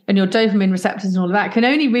own and your dopamine receptors and all of that can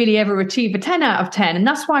only really ever achieve a 10 out of 10. And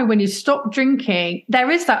that's why when you stop drinking, there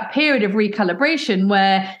is that period of recalibration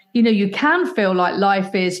where, you know, you can feel like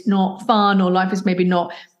life is not fun, or life is maybe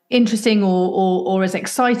not interesting or as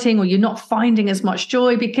exciting, or you're not finding as much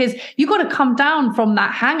joy because you've got to come down from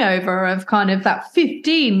that hangover of kind of that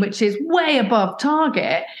 15, which is way above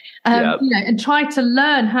target. You know, and try to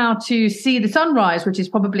learn how to see the sunrise, which is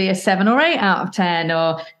probably a 7 or 8 out of 10,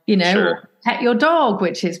 or, you know, or pet your dog,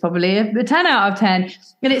 which is probably a 10 out of 10.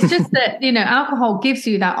 And it's just that, you know, alcohol gives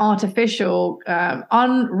you that artificial,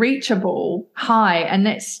 unreachable high. And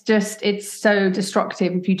it's so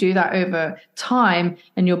destructive if you do that over time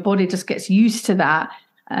and your body just gets used to that.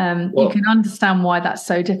 You can understand why that's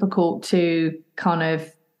so difficult to kind of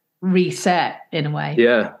reset in a way.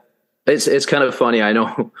 Yeah. It's kind of funny. I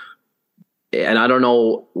know. And I don't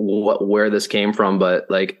know where this came from, but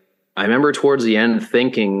like, I remember towards the end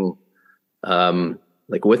thinking,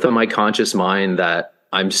 like within my conscious mind that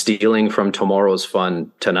I'm stealing from tomorrow's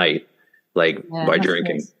fun tonight, like by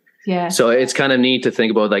drinking. Nice. Yeah. So it's kind of neat to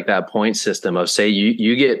think about like that point system of say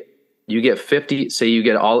you get 50, say you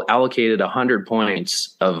get all allocated 100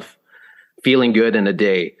 points of feeling good in a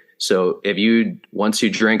day. So if once you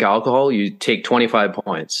drink alcohol, you take 25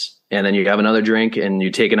 points. and then you have another drink and you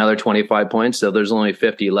take another 25 points. So there's only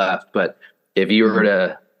 50 left. But if you were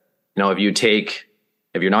to,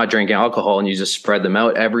 if you're not drinking alcohol and you just spread them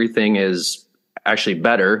out, everything is actually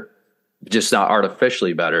better, just not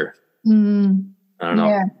artificially better. I don't know.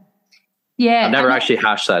 Yeah. Yeah. I've never actually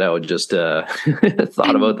hashed that out, just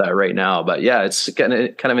thought about that right now. But yeah, it's kind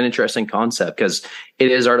of an interesting concept because it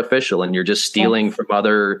is artificial and you're just stealing from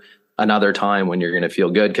another time when you're going to feel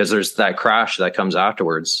good, because there's that crash that comes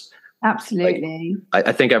afterwards. Absolutely.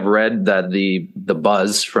 I think I've read that the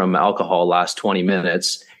buzz from alcohol lasts 20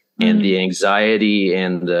 minutes and the anxiety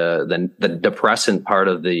and the depressant part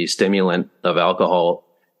of the stimulant of alcohol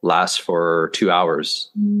lasts for 2 hours.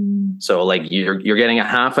 So like you're getting a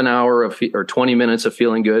half an hour or 20 minutes of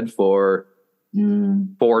feeling good for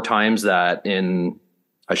 4 times that in,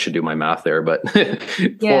 I should do my math there, but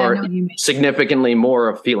for significantly more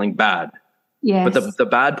of feeling bad. Yes. But the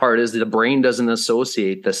bad part is the brain doesn't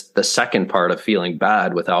associate the second part of feeling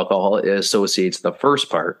bad with alcohol. It associates the first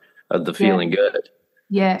part of the feeling good.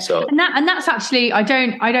 Yeah. So and that's actually, I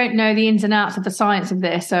don't know the ins and outs of the science of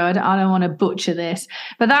this, so I don't want to butcher this,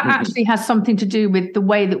 but that actually has something to do with the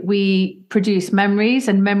way that we produce memories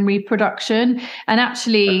and memory production. And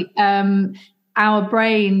actually, our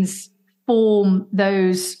brains form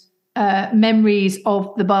those memories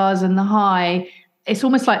of the buzz and the high. It's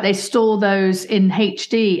almost like they store those in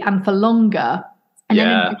HD and for longer. And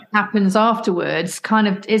then what happens afterwards kind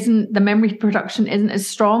of the memory production isn't as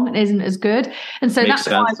strong and isn't as good. And so that's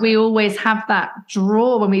why we always have that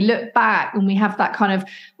draw when we look back, and we have that kind of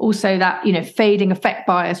also that, fading effect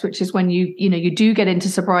bias, which is when you do get into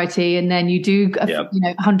sobriety and then you do,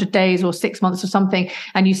 100 days or 6 months or something,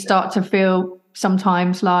 and you start to feel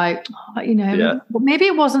sometimes like, well, maybe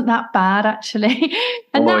it wasn't that bad actually.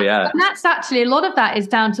 And that's actually, a lot of that is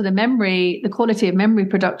down to the quality of memory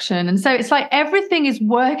production. And so it's like everything is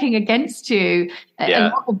working against you a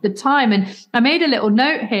lot of the time. And I made a little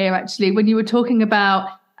note here actually when you were talking about,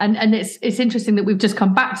 and it's interesting that we've just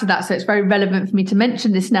come back to that, so it's very relevant for me to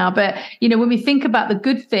mention this now. But when we think about the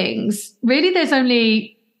good things, really there's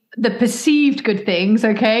only the perceived good things,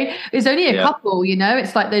 okay? There's only a couple,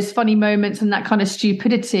 it's like those funny moments and that kind of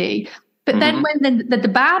stupidity. But then when the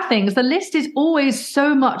bad things, the list is always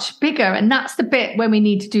so much bigger. And that's the bit when we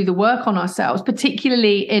need to do the work on ourselves,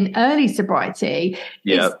 particularly in early sobriety.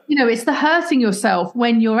 It's the hurting yourself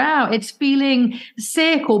when you're out. It's feeling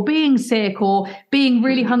sick or being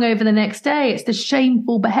really hungover the next day. It's the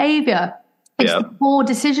shameful behavior. It's the poor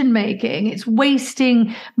decision making. It's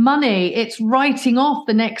wasting money. It's writing off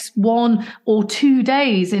the next 1 or 2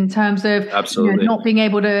 days in terms of not being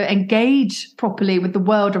able to engage properly with the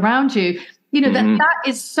world around you. That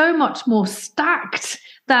is so much more stacked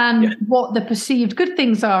than what the perceived good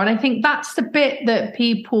things are. And I think that's the bit that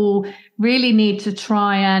people really need to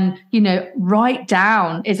try and, write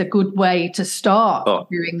down is a good way to start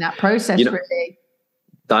doing that process, really.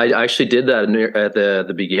 I actually did that at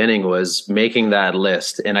the beginning, was making that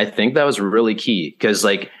list. And I think that was really key because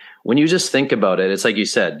like when you just think about it, it's like you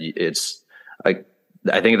said, it's like,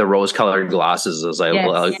 I think the rose colored glasses is like,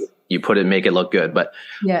 well, you put it, make it look good. But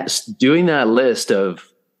doing that list of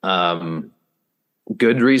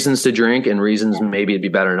good reasons to drink and reasons maybe it'd be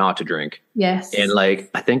better not to drink. Yes. And like,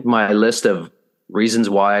 I think my list of reasons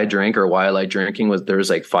why I drink or why I like drinking there's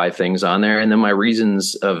like 5 things on there. And then my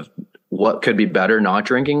reasons of what could be better not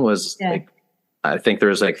drinking was like, I think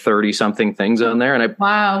there's like 30 something things on there, and I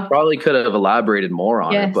probably could have elaborated more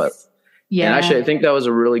on it, but and actually I think that was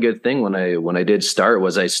a really good thing when I did start,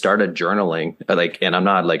 was I started journaling, and I'm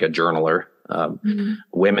not like a journaler.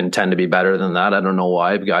 Women tend to be better than that. I don't know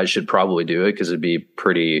why. Guys should probably do it because it'd be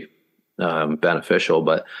pretty beneficial,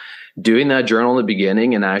 but doing that journal in the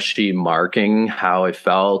beginning and actually marking how I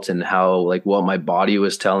felt and how like what my body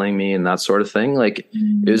was telling me and that sort of thing, like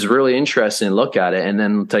it was really interesting to look at it. And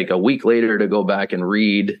then like a week later to go back and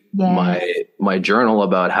read my journal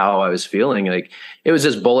about how I was feeling, like it was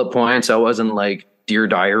just bullet points. I wasn't like Dear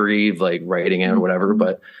Diary, like writing out or whatever,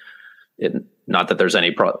 but not that there's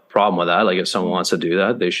any problem with that. Like if someone wants to do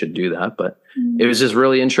that, they should do that. But it was just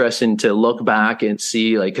really interesting to look back and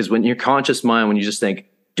see, like, because when your conscious mind, when you just think,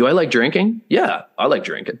 do I like drinking? Yeah, I like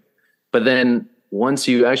drinking. But then once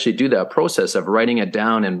you actually do that process of writing it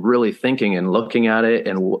down and really thinking and looking at it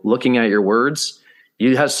and looking at your words,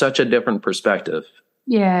 you have such a different perspective.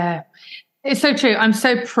 Yeah. It's so true. I'm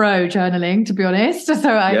so pro journaling, to be honest.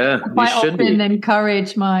 So I quite often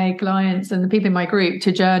encourage my clients and the people in my group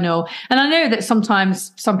to journal. And I know that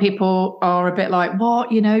sometimes some people are a bit like, what,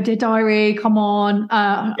 Dear Diary, come on.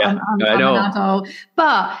 I'm an adult.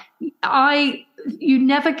 But you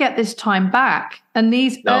never get this time back. And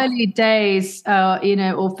these early days,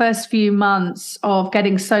 or first few months of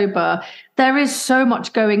getting sober, there is so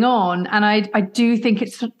much going on. And I do think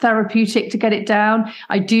it's therapeutic to get it down.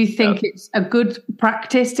 I do think it's a good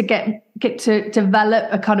practice to get to develop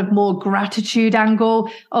a kind of more gratitude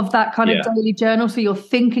angle of that kind of daily journal. So you're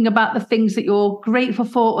thinking about the things that you're grateful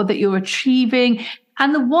for or that you're achieving.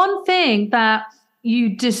 And the one thing that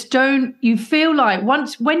you feel like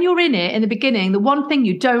when you're in it in the beginning, the one thing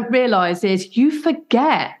you don't realize is you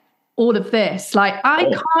forget all of this. Like I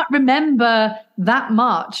can't remember that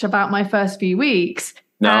much about my first few weeks.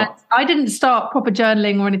 No. And I didn't start proper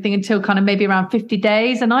journaling or anything until kind of maybe around 50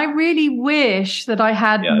 days. And I really wish that I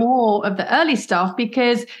had more of the early stuff,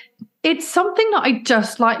 because it's something that I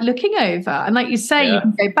just like looking over. And like you say, you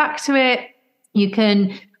can go back to it. You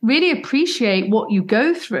can really appreciate what you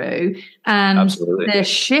go through and the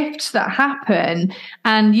shifts that happen,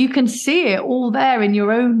 and you can see it all there in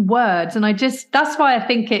your own words. And that's why I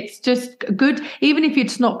think it's just good, even if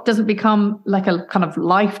it's doesn't become like a kind of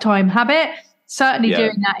lifetime habit, certainly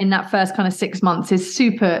doing that in that first kind of 6 months is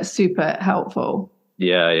super, super helpful.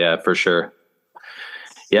 Yeah, for sure.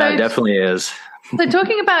 Yeah, it definitely is. So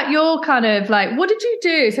talking about your kind of like, what did you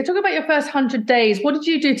do? So talking about your first 100 days, what did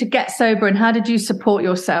you do to get sober and how did you support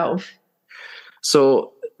yourself?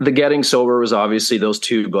 So the getting sober was obviously, those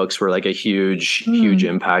 2 books were like a huge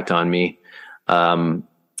impact on me.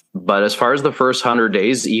 But as far as the first 100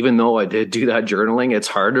 days, even though I did do that journaling, it's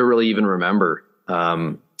hard to really even remember.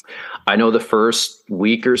 I know the first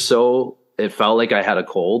week or so, it felt like I had a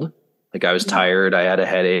cold. Like I was tired, I had a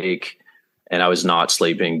headache, and I was not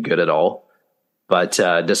sleeping good at all. But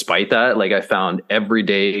despite that, like I found every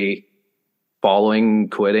day following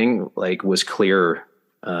quitting, like was clearer.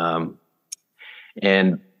 But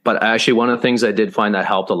actually one of the things I did find that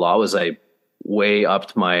helped a lot was I way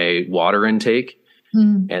upped my water intake.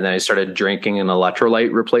 And then I started drinking an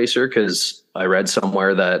electrolyte replacer, because I read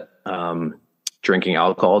somewhere that drinking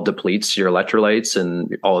alcohol depletes your electrolytes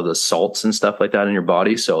and all of the salts and stuff like that in your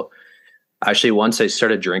body. So actually once I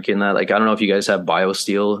started drinking that, like, I don't know if you guys have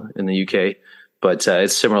BioSteel in the UK, but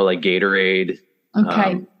it's similar, like Gatorade,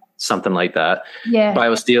 something like that. Yeah.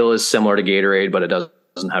 BioSteel is similar to Gatorade, but it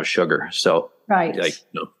doesn't have sugar. So,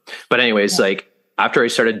 But anyways, like after I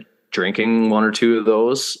started drinking 1 or 2 of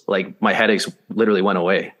those, like my headaches literally went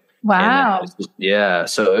away. Wow.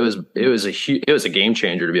 So it was a game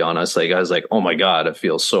changer, to be honest. Like I was like, oh my God, it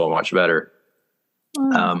feels so much better.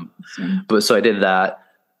 But so I did that.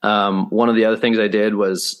 One of the other things I did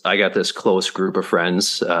was I got this close group of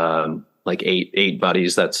friends, like eight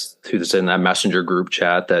buddies. That's who's in that messenger group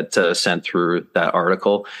chat that sent through that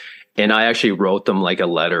article. And I actually wrote them like a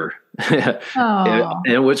letter,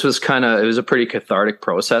 and which was it was a pretty cathartic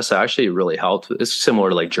process. Actually, it really helped. It's similar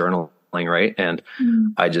to like journaling, right? And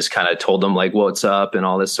I just kind of told them like what's up and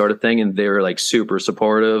all this sort of thing. And they were like super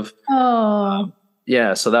supportive. So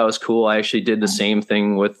that was cool. I actually did the same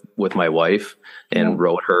thing with my wife and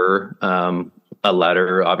wrote her a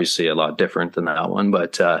letter, obviously a lot different than that one,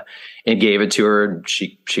 but and gave it to her.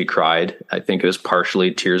 She cried. I think it was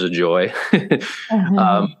partially tears of joy.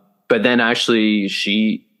 But then actually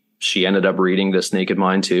she ended up reading This Naked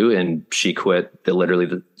Mind too, and she quit.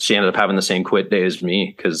 She ended up having the same quit day as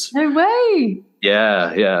me. No way.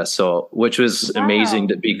 Yeah. So, which was amazing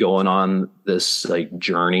to be going on this like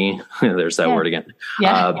journey. There's that word again.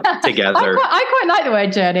 Together. I quite like the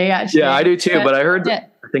word journey, actually. Yeah, I do too. But I heard, I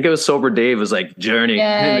think it was Sober Dave was like journey.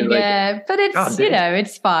 Yeah. But it's,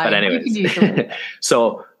 it's fine. But anyways,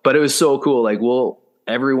 but it was so cool. Like,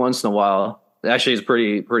 every once in a while, actually it's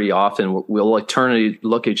pretty often, we'll like turn and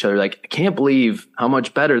look at each other like, I can't believe how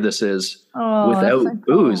much better this is without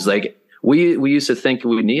booze. Like, we used to think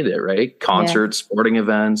we need it, right? Concerts, sporting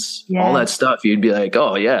events, all that stuff. You'd be like,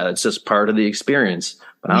 oh yeah, it's just part of the experience.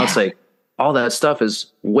 But now it's like, all that stuff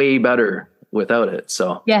is way better without it.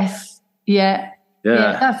 So yeah,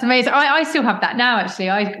 that's amazing. I still have that now, actually.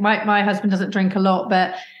 My husband doesn't drink a lot,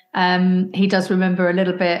 but he does remember a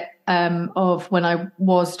little bit of when I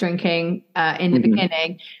was drinking in the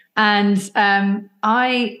beginning. And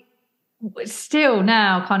I still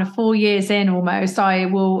now, kind of 4 years in almost, I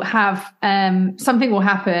will have something will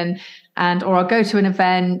happen, or I'll go to an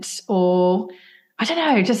event, or I don't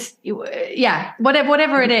know, just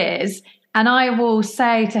whatever it is, and I will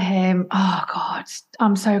say to him, "Oh God,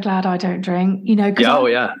 I'm so glad I don't drink." You know,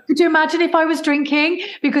 could you imagine if I was drinking?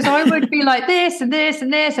 Because I would be like this and this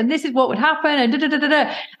and this, and this is what would happen, and da da da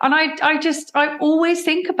da. And I always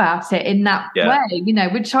think about it in that way, you know,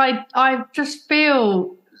 which I just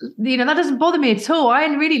feel that doesn't bother me at all. I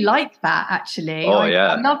really like that, actually. Oh,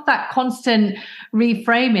 I love that constant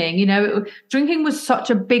reframing. Drinking was such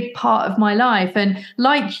a big part of my life. And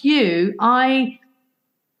like you,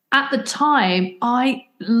 at the time, I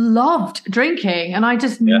loved drinking, and I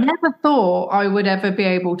just never thought I would ever be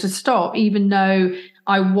able to stop, even though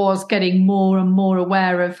I was getting more and more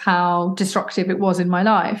aware of how destructive it was in my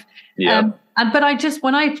life. But I just,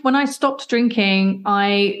 when I stopped drinking,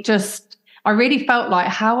 I really felt like,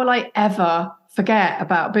 how will I ever forget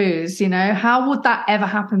about booze? How would that ever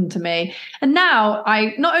happen to me? And now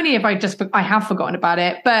I have forgotten about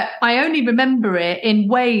it, but I only remember it in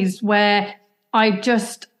ways where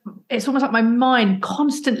it's almost like my mind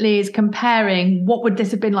constantly is comparing, what would this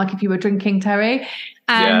have been like if you were drinking, Terry?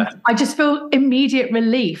 And I just feel immediate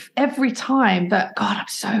relief every time that, God, I'm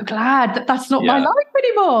so glad that that's not my life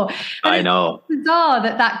anymore. And I know. It's bizarre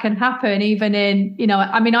that can happen even in,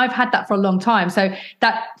 I've had that for a long time. So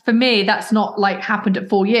that, for me, that's not like happened at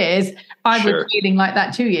 4 years. I was feeling like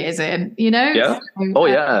that 2 years in, Yeah.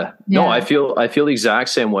 So, No, I feel the exact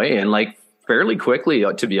same way. And like fairly quickly,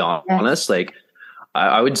 to be honest, like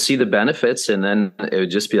I would see the benefits, and then it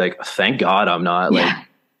would just be like, thank God I'm not like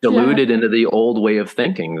deluded into the old way of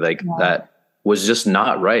thinking. Like that was just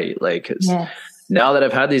not right. Like now that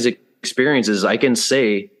I've had these experiences, I can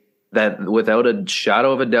say that without a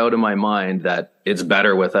shadow of a doubt in my mind that it's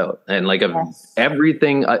better without. And like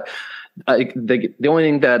everything, the only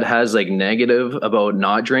thing that has like negative about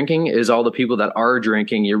not drinking is all the people that are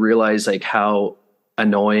drinking. You realize like how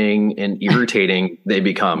annoying and irritating they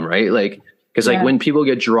become, right? Like, because like when people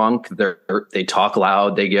get drunk, they talk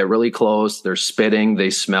loud, they get really close, they're spitting, they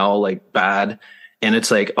smell like bad. And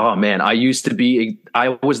it's like, oh man, I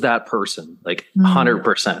was that person, like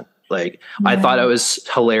 100%. Like I thought I was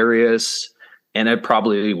hilarious, and it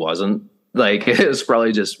probably wasn't. Like it was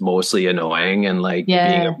probably just mostly annoying and like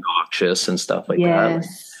being obnoxious and stuff like that. Like,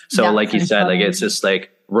 so that's like you said, like it's just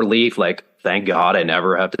like relief, like thank God I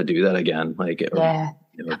never have to do that again. Like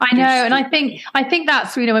I know. And I think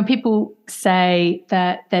that's, when people say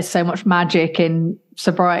that there's so much magic in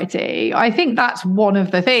sobriety, I think that's one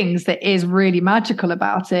of the things that is really magical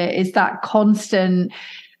about it, is that constant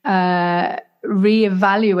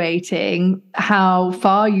reevaluating how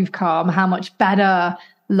far you've come, how much better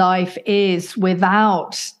life is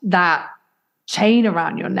without that chain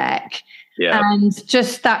around your neck. And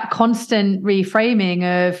just that constant reframing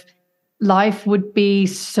of life would be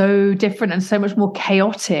so different and so much more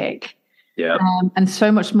chaotic. And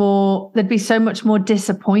there'd be so much more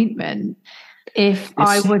disappointment if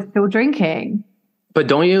I was still drinking. But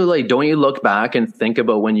don't you look back and think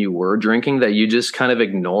about when you were drinking that you just kind of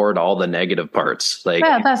ignored all the negative parts? Like,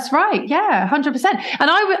 yeah, that's right. Yeah, 100%.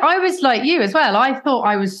 And I was like you as well. I thought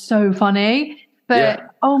I was so funny,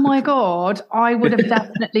 but oh my God, I would have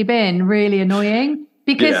definitely been really annoying.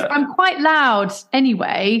 Because I'm quite loud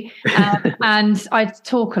anyway, and I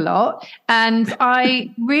talk a lot, and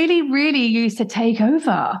I really, really used to take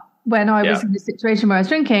over when I was in a situation where I was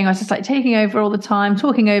drinking. I was just like taking over all the time,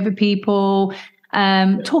 talking over people,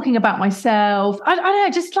 talking about myself. I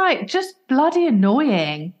don't know, just bloody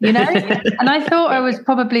annoying, And I thought I was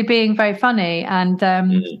probably being very funny, and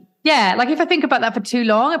like if I think about that for too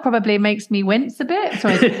long, it probably makes me wince a bit. So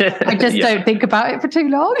I just don't think about it for too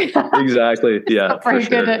long. Exactly. Yeah. Not very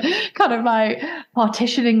good at kind of like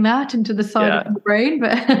partitioning that into the side of the brain.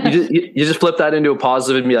 But you just flip that into a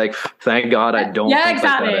positive and be like, thank God I don't. Yeah,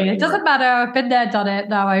 exactly. Like it doesn't matter. I've been there, done it.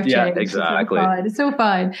 Now I've changed. Yeah, exactly. It's all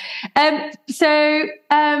fine.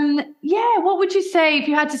 What would you say if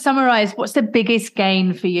you had to summarize? What's the biggest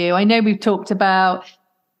gain for you? I know we've talked about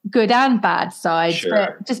good and bad sides,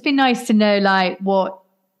 but just be nice to know like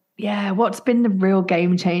what's been the real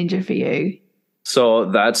game changer for you? So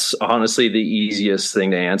that's honestly the easiest thing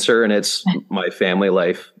to answer, and it's my family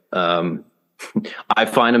life. I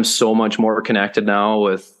find I'm so much more connected now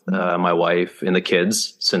with my wife and the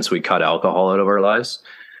kids since we cut alcohol out of our lives.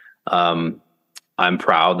 I'm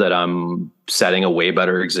proud that I'm setting a way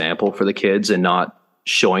better example for the kids and not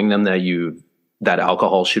showing them that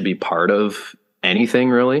alcohol should be part of anything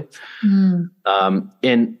really.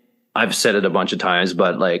 And I've said it a bunch of times,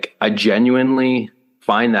 but like I genuinely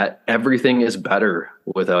find that everything is better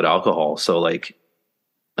without alcohol. So like,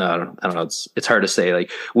 I don't know. It's hard to say. Like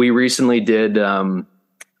we recently did a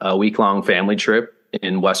week-long family trip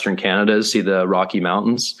in Western Canada to see the Rocky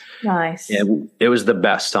Mountains. Nice. And it was the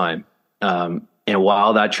best time. And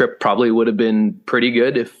while that trip probably would have been pretty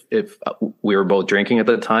good if we were both drinking at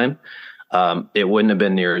the time, it wouldn't have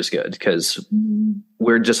been near as good because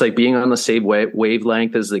we're just like being on the same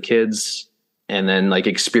wavelength as the kids. and then like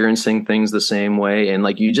experiencing things the same way. And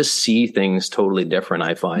like, you just see things totally different,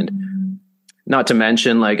 I find. Not to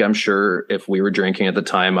mention, like, I'm sure if we were drinking at the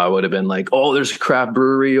time, I would have been like, oh, there's a craft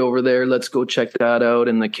brewery over there. Let's go check that out.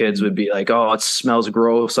 And the kids would be like, oh, it smells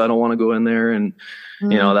gross. I don't want to go in there. And,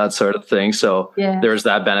 you know, that sort of thing. So there's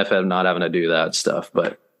that benefit of not having to do that stuff.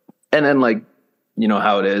 And then like, you know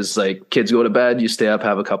how it is, like kids go to bed, you stay up,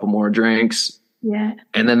 have a couple more drinks. Yeah.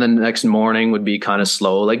 And then the next morning would be kind of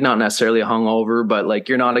slow, like not necessarily hungover, but like,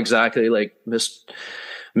 you're not exactly like Mr.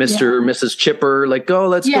 or Mrs. Chipper, like, oh,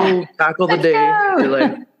 let's go tackle the day. You're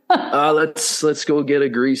like, let's go get a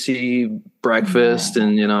greasy breakfast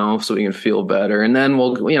and, you know, so we can feel better. And then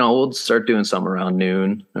we'll start doing something around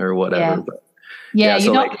noon or whatever. Yeah.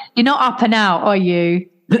 But, you're not up and out, are you?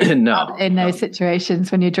 No. In those situations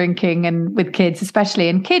when you're drinking and with kids, especially.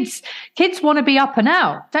 And kids want to be up and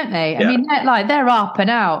out, don't they? I mean, they're up and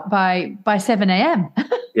out by 7 a.m.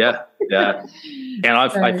 Yeah. And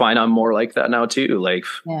I find I'm more like that now too. Like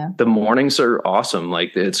the mornings are awesome.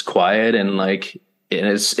 Like it's quiet and like, and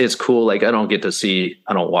it's cool. Like I don't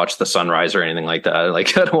watch the sunrise or anything like that.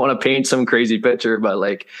 Like I don't want to paint some crazy picture, but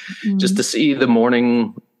like just to see the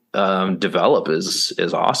morning develop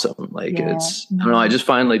is awesome. Like it's, I don't know. I just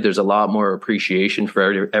find like there's a lot more appreciation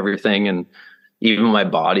for everything. And even my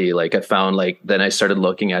body, like I found like, then I started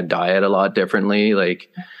looking at diet a lot differently. Like,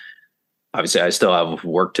 obviously I still have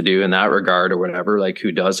work to do in that regard or whatever, like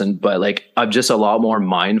who doesn't, but like, I'm just a lot more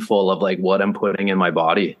mindful of like what I'm putting in my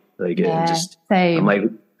body. Like I'm like,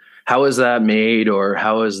 how is that made? Or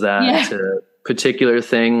how is that a particular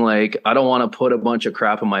thing? Like, I don't want to put a bunch of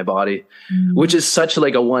crap in my body, which is such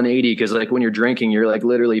like a 180. Cause like when you're drinking, you're like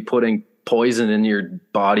literally putting poison in your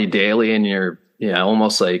body daily and you're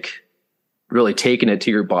almost like really taking it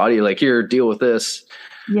to your body. Like here, deal with this.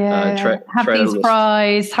 Have these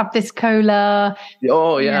fries, have this cola.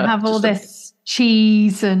 Oh yeah. Have all this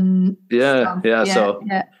cheese and stuff.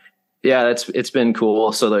 It's been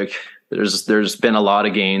cool. So like there's been a lot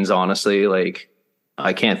of gains, honestly. Like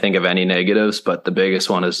I can't think of any negatives, but the biggest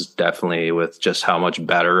one is definitely with just how much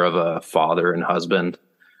better of a father and husband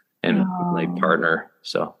and like partner.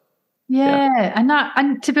 So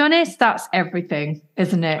and to be honest, that's everything,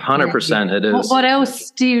 isn't it? 100% it is. What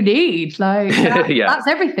else do you need? Like that's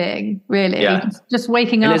everything, really. Just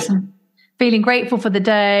waking up and feeling grateful for the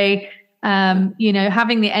day, having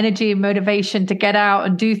the energy and motivation to get out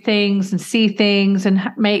and do things and see things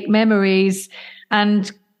and make memories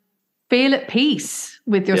and feel at peace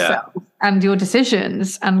with yourself and your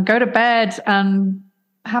decisions and go to bed and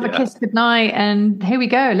have a kiss goodnight and here we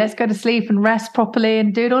go. Let's go to sleep and rest properly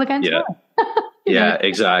and do it all again tomorrow.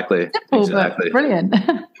 Exactly. Simple, but brilliant.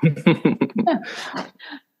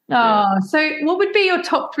 So what would be your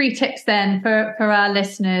top 3 tips then for our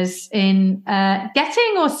listeners in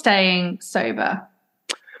getting or staying sober?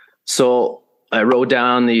 So I wrote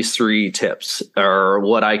down these 3 tips or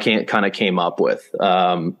what I came up with.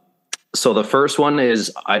 So the first one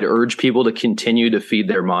is I'd urge people to continue to feed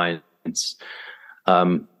their minds.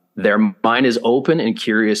 Their mind is open and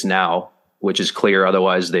curious now, which is clear.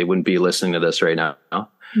 Otherwise they wouldn't be listening to this right now.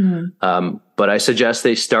 But I suggest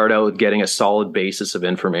they start out with getting a solid basis of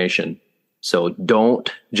information. So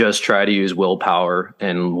don't just try to use willpower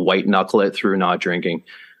and white knuckle it through not drinking.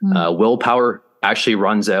 Willpower actually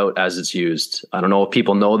runs out as it's used. I don't know if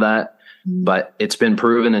people know that, but it's been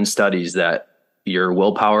proven in studies that your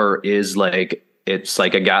willpower is it's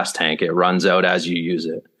like a gas tank. It runs out as you use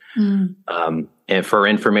it. And for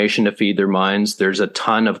information to feed their minds, there's a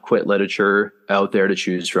ton of quit literature out there to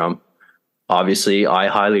choose from. Obviously, I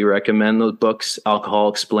highly recommend those books, Alcohol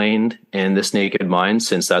Explained and This Naked Mind,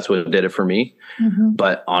 since that's what did it for me.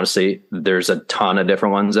 But honestly, there's a ton of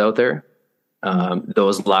different ones out there.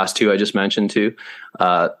 Those last 2 I just mentioned too,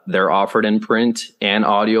 they're offered in print and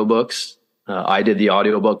audiobooks. I did the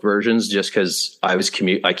audiobook versions just because I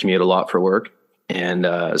commute a lot for work. And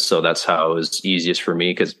so that's how it was easiest for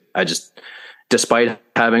me because despite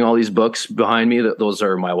having all these books behind me, those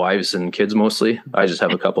are my wife's and kids mostly. I just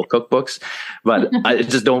have a couple cookbooks, but I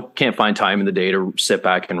just can't find time in the day to sit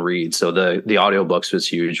back and read. So the audiobooks was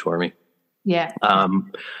huge for me. Yeah.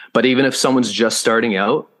 But even if someone's just starting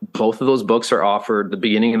out, both of those books are offered. The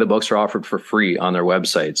beginning of the books are offered for free on their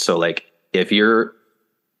website. So like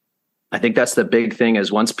I think that's the big thing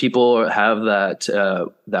is once people have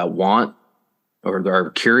that want or are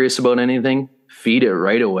curious about anything, feed it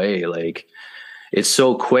right away. Like it's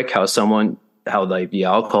so quick how like the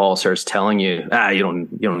alcohol starts telling you, you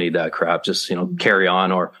don't need that crap. Just, carry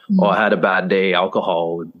on. Or, I had a bad day.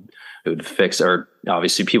 Alcohol would fix, or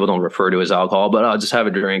obviously people don't refer to as alcohol, but I'll just have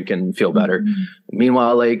a drink and feel better.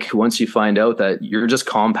 Meanwhile, like once you find out that you're just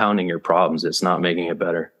compounding your problems, it's not making it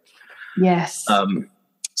better. Yes.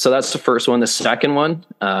 So that's the first one. The second one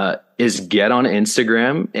is get on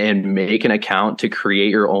Instagram and make an account to create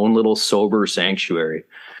your own little sober sanctuary.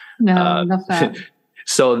 No, I love that.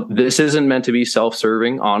 So this isn't meant to be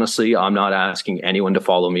self-serving. Honestly, I'm not asking anyone to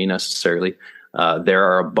follow me necessarily. There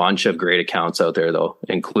are a bunch of great accounts out there, though,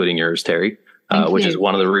 including yours, Terry, which is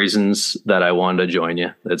one of the reasons that I wanted to join you.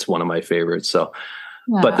 That's one of my favorites. So,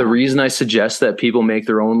 but the reason I suggest that people make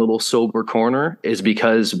their own little sober corner is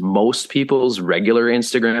because most people's regular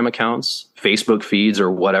Instagram accounts, Facebook feeds, or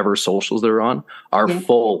whatever socials they're on are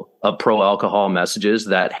full of pro-alcohol messages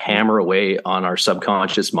that hammer away on our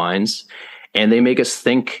subconscious minds. And they make us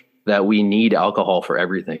think that we need alcohol for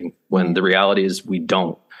everything when the reality is we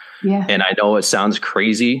don't. Yeah. And I know it sounds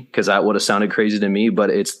crazy because that would have sounded crazy to me, but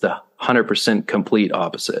it's the 100% complete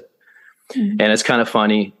opposite. And it's kind of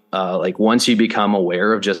funny. Like once you become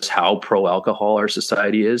aware of just how pro-alcohol our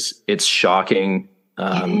society is, it's shocking.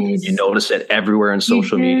 You notice it everywhere in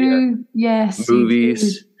social media. Yes.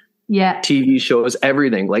 Movies. TV shows,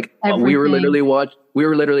 everything. Like we were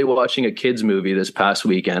literally watching a kids movie this past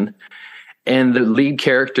weekend. And the lead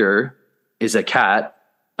character is a cat.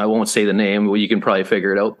 I won't say the name. Well, you can probably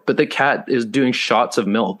figure it out. But the cat is doing shots of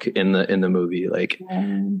milk in the movie. Like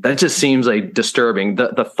that just seems like disturbing.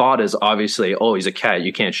 The thought is obviously, oh, he's a cat.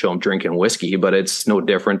 You can't show him drinking whiskey. But it's no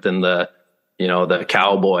different than the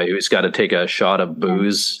cowboy who's got to take a shot of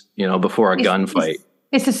booze, before a gunfight.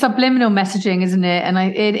 It's a subliminal messaging, isn't it? And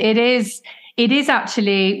it is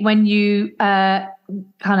actually when you kind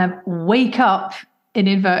of wake up, in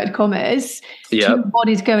inverted commas, to what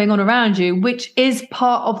is going on around you, which is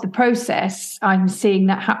part of the process. I'm seeing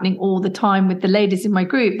that happening all the time with the ladies in my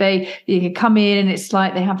group. You come in and it's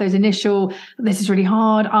like they have those initial, this is really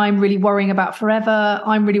hard. I'm really worrying about forever.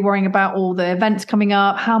 I'm really worrying about all the events coming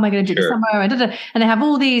up. How am I going to do this somewhere? And they have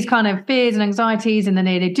all these kind of fears and anxieties, and then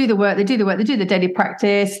they do the work, they do the daily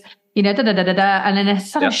practice, and then a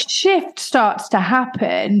sort of shift starts to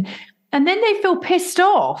happen. And then they feel pissed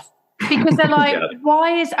off. Because they're like,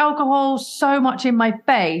 why is alcohol so much in my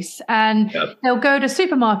face? And they'll go to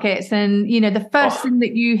supermarkets and, the first thing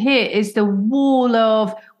that you hit is the wall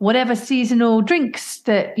of whatever seasonal drinks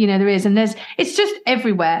that, there is. And it's just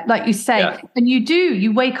everywhere, like you say. Yeah. And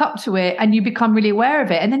you wake up to it and you become really aware of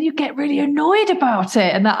it. And then you get really annoyed about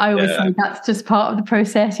it. And that I always say that's just part of the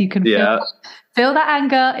process. You can feel that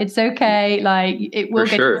anger. It's okay. Like it will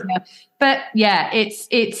get easier. But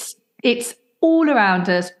it's all around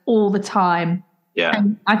us all the time. Yeah.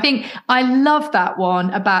 And I think I love that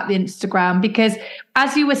one about the Instagram, because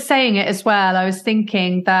as you were saying it as well, I was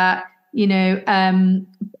thinking that, the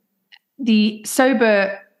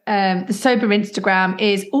sober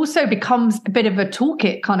Instagram also becomes a bit of a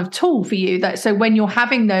toolkit kind of tool for you. So when you're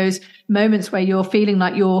having those moments where you're feeling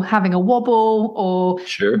like you're having a wobble or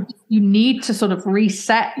you need to sort of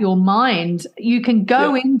reset your mind, you can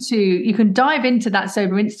you can dive into that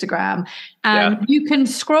sober Instagram and you can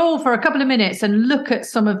scroll for a couple of minutes and look at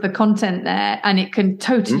some of the content there, and it can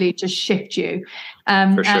totally just shift you.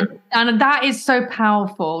 And that is so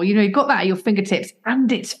powerful. You've got that at your fingertips,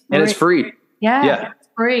 and it's free. And it's free. Yeah, it's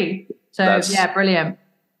free. So brilliant.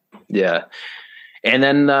 Yeah. And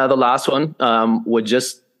then the last one would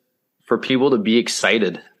just for people to be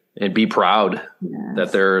excited and be proud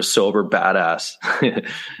that they're a sober badass.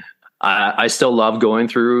 I still love going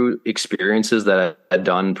through experiences that I had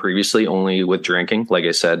done previously only with drinking. Like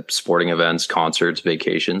I said, sporting events, concerts,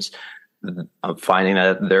 vacations. I'm finding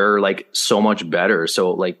that they're like so much better.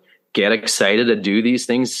 So like get excited to do these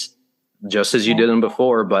things just as you did them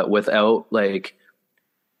before, but without like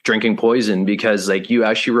drinking poison, because like you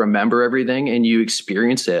actually remember everything and you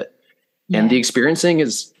experience it. And the experiencing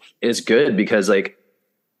is good because like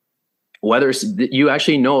whether you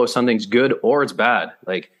actually know if something's good or it's bad.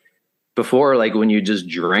 Like before, like when you just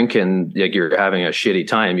drink and like you're having a shitty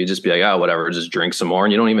time, you just be like, oh, whatever, just drink some more.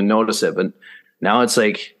 And you don't even notice it. But now it's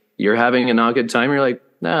like you're having a not good time. You're like,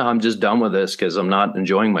 nah, I'm just done with this because I'm not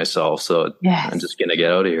enjoying myself. So I'm just going to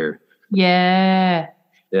get out of here. Yeah.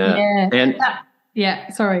 And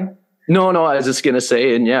sorry. No, I was just going to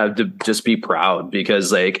say, and to just be proud,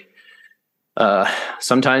 because like,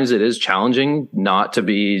 sometimes it is challenging not to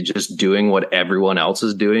be just doing what everyone else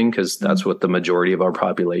is doing, because that's what the majority of our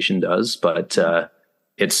population does, but,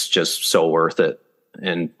 it's just so worth it.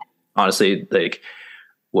 And honestly, like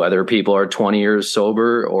whether people are 20 years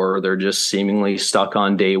sober or they're just seemingly stuck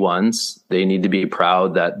on day ones, they need to be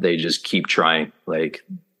proud that they just keep trying. Like,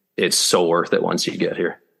 it's so worth it once you get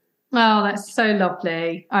here. Oh, that's so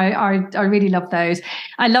lovely. I really love those.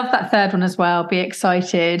 I love that third one as well. Be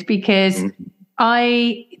excited, because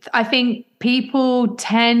I think people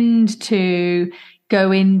tend to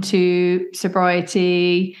go into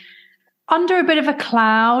sobriety under a bit of a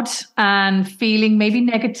cloud and feeling maybe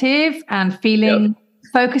negative and feeling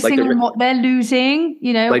focusing on what they're losing,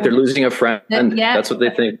 like they're losing a friend. That's what they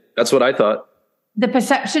think. That's what I thought. The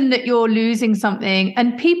perception that you're losing something,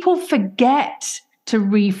 and people forget to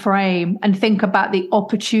reframe and think about the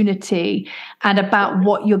opportunity and about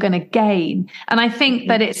what you're going to gain. And I think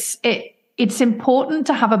that it's important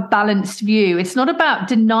to have a balanced view. It's not about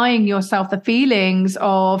denying yourself the feelings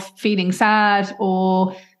of feeling sad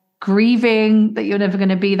or grieving that you're never going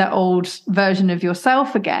to be that old version of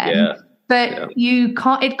yourself again. But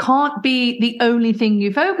it can't be the only thing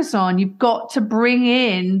you focus on. You've got to bring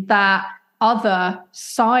in that other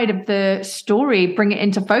side of the story, bring it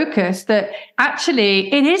into focus, that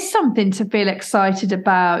actually it is something to feel excited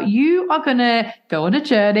about. You are going to go on a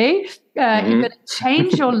journey. You're going to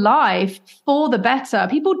change your life for the better.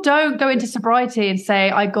 People don't go into sobriety and say,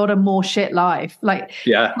 I got a more shit life. Well,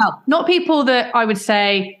 not people that I would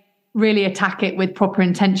say really attack it with proper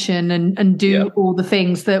intention and do all the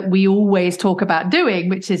things that we always talk about doing,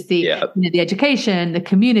 which is the education, the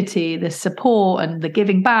community, the support, and the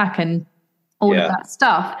giving back, and all of that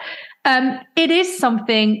stuff. It is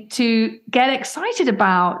something to get excited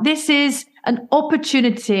about. This is an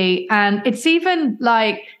opportunity, and it's even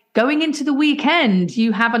like going into the weekend,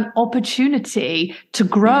 you have an opportunity to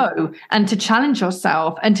grow and to challenge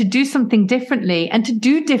yourself and to do something differently and to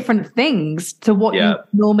do different things to what you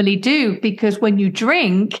normally do. Because when you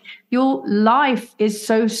drink, your life is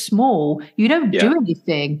so small. You don't do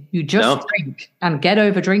anything. You just drink and get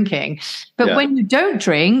over drinking. But when you don't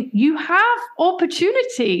drink, you have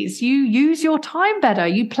opportunities. You use your time better.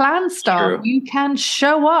 You plan stuff. You can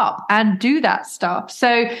show up and do that stuff.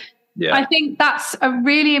 So I think that's a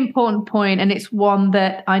really important point, and it's one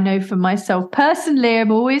that I know for myself personally,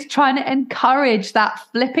 I'm always trying to encourage that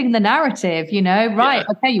flipping the narrative,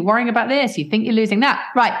 okay, you're worrying about this, you think you're losing that,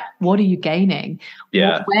 right, what are you gaining?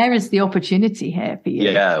 Where is the opportunity here for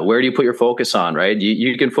you? Where do you put your focus on, right?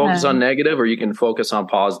 You can focus on negative, or you can focus on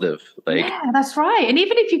positive. That's right. And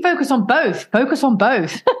even if you focus on both.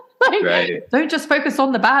 Don't just focus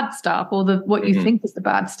on the bad stuff or what you think is the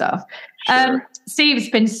bad stuff. Steve, it's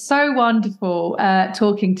been so wonderful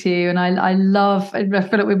talking to you, and I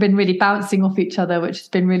feel like we've been really bouncing off each other, which has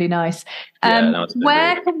been really nice.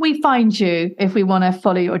 Where can we find you if we want to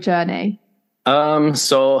follow your journey?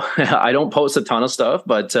 So I don't post a ton of stuff,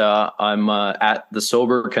 but I'm at the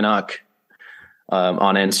Sober Canuck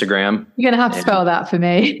on Instagram. You're gonna have to spell that for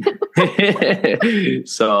me.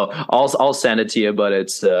 So I'll send it to you, but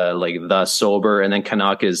it's like the Sober, and then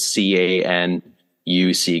Canuck is CANUCK.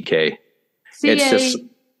 It's just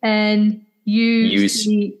CANUCK.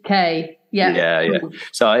 Yeah.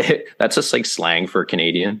 So that's just like slang for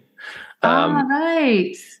Canadian.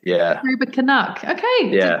 Right. Yeah. Sober Canuck. Okay.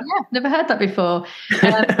 Yeah. Never heard that before.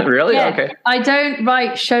 Really? Okay. I don't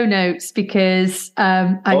write show notes because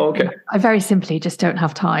I very simply just don't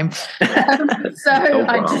have time.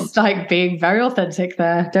 I just like being very authentic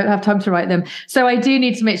there. Don't have time to write them. So I do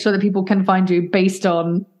need to make sure that people can find you based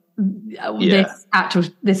on this actual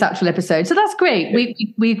episode. So that's great.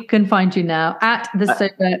 We can find you now at the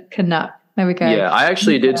Sober Canuck. There we go. Yeah, I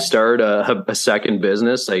actually did start a second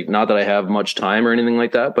business. Like, not that I have much time or anything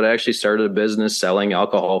like that, but I actually started a business selling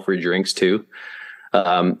alcohol-free drinks too.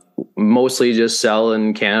 Mostly just sell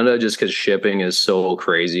in Canada, just because shipping is so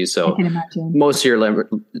crazy. So most of your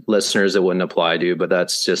listeners, it wouldn't apply to, but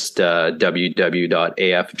that's just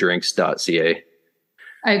www.afdrinks.ca.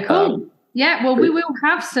 Oh, cool. Well, we will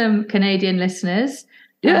have some Canadian listeners.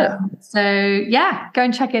 So go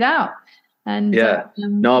and check it out. And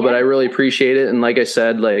but I really appreciate it. And like I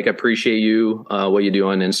said, like, I appreciate you, what you do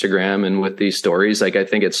on Instagram and with these stories. Like, I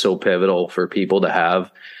think it's so pivotal for people to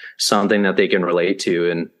have something that they can relate to.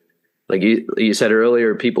 And like you said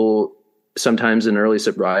earlier, people sometimes in early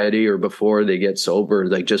sobriety or before they get sober,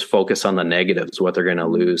 like, just focus on the negatives, what they're going to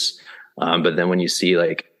lose. But then when you see,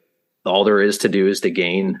 like, all there is to do is to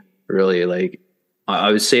gain, really, like,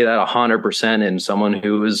 I would say that 100%. And someone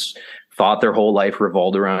who has thought their whole life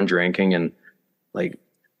revolved around drinking, and like,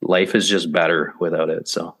 life is just better without it.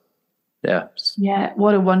 So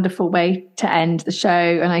what a wonderful way to end the show.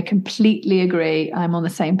 And I completely agree. I'm on the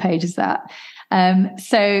same page as that.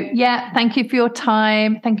 Thank you for your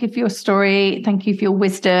time. Thank you for your story. Thank you for your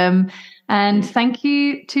wisdom. And thank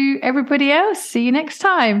you to everybody else. See you next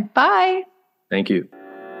time. Bye. Thank you.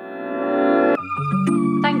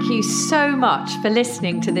 Thank you so much for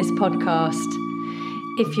listening to this podcast.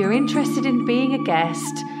 If you're interested in being a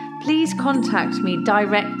guest, please contact me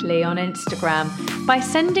directly on Instagram by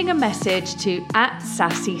sending a message to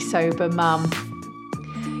 @sassysobermum.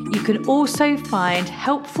 You can also find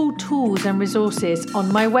helpful tools and resources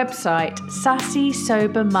on my website,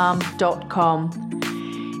 sassysobermum.com.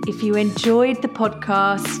 If you enjoyed the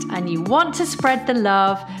podcast and you want to spread the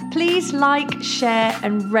love, please like, share,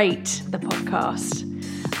 and rate the podcast.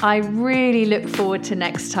 I really look forward to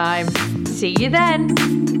next time. See you then.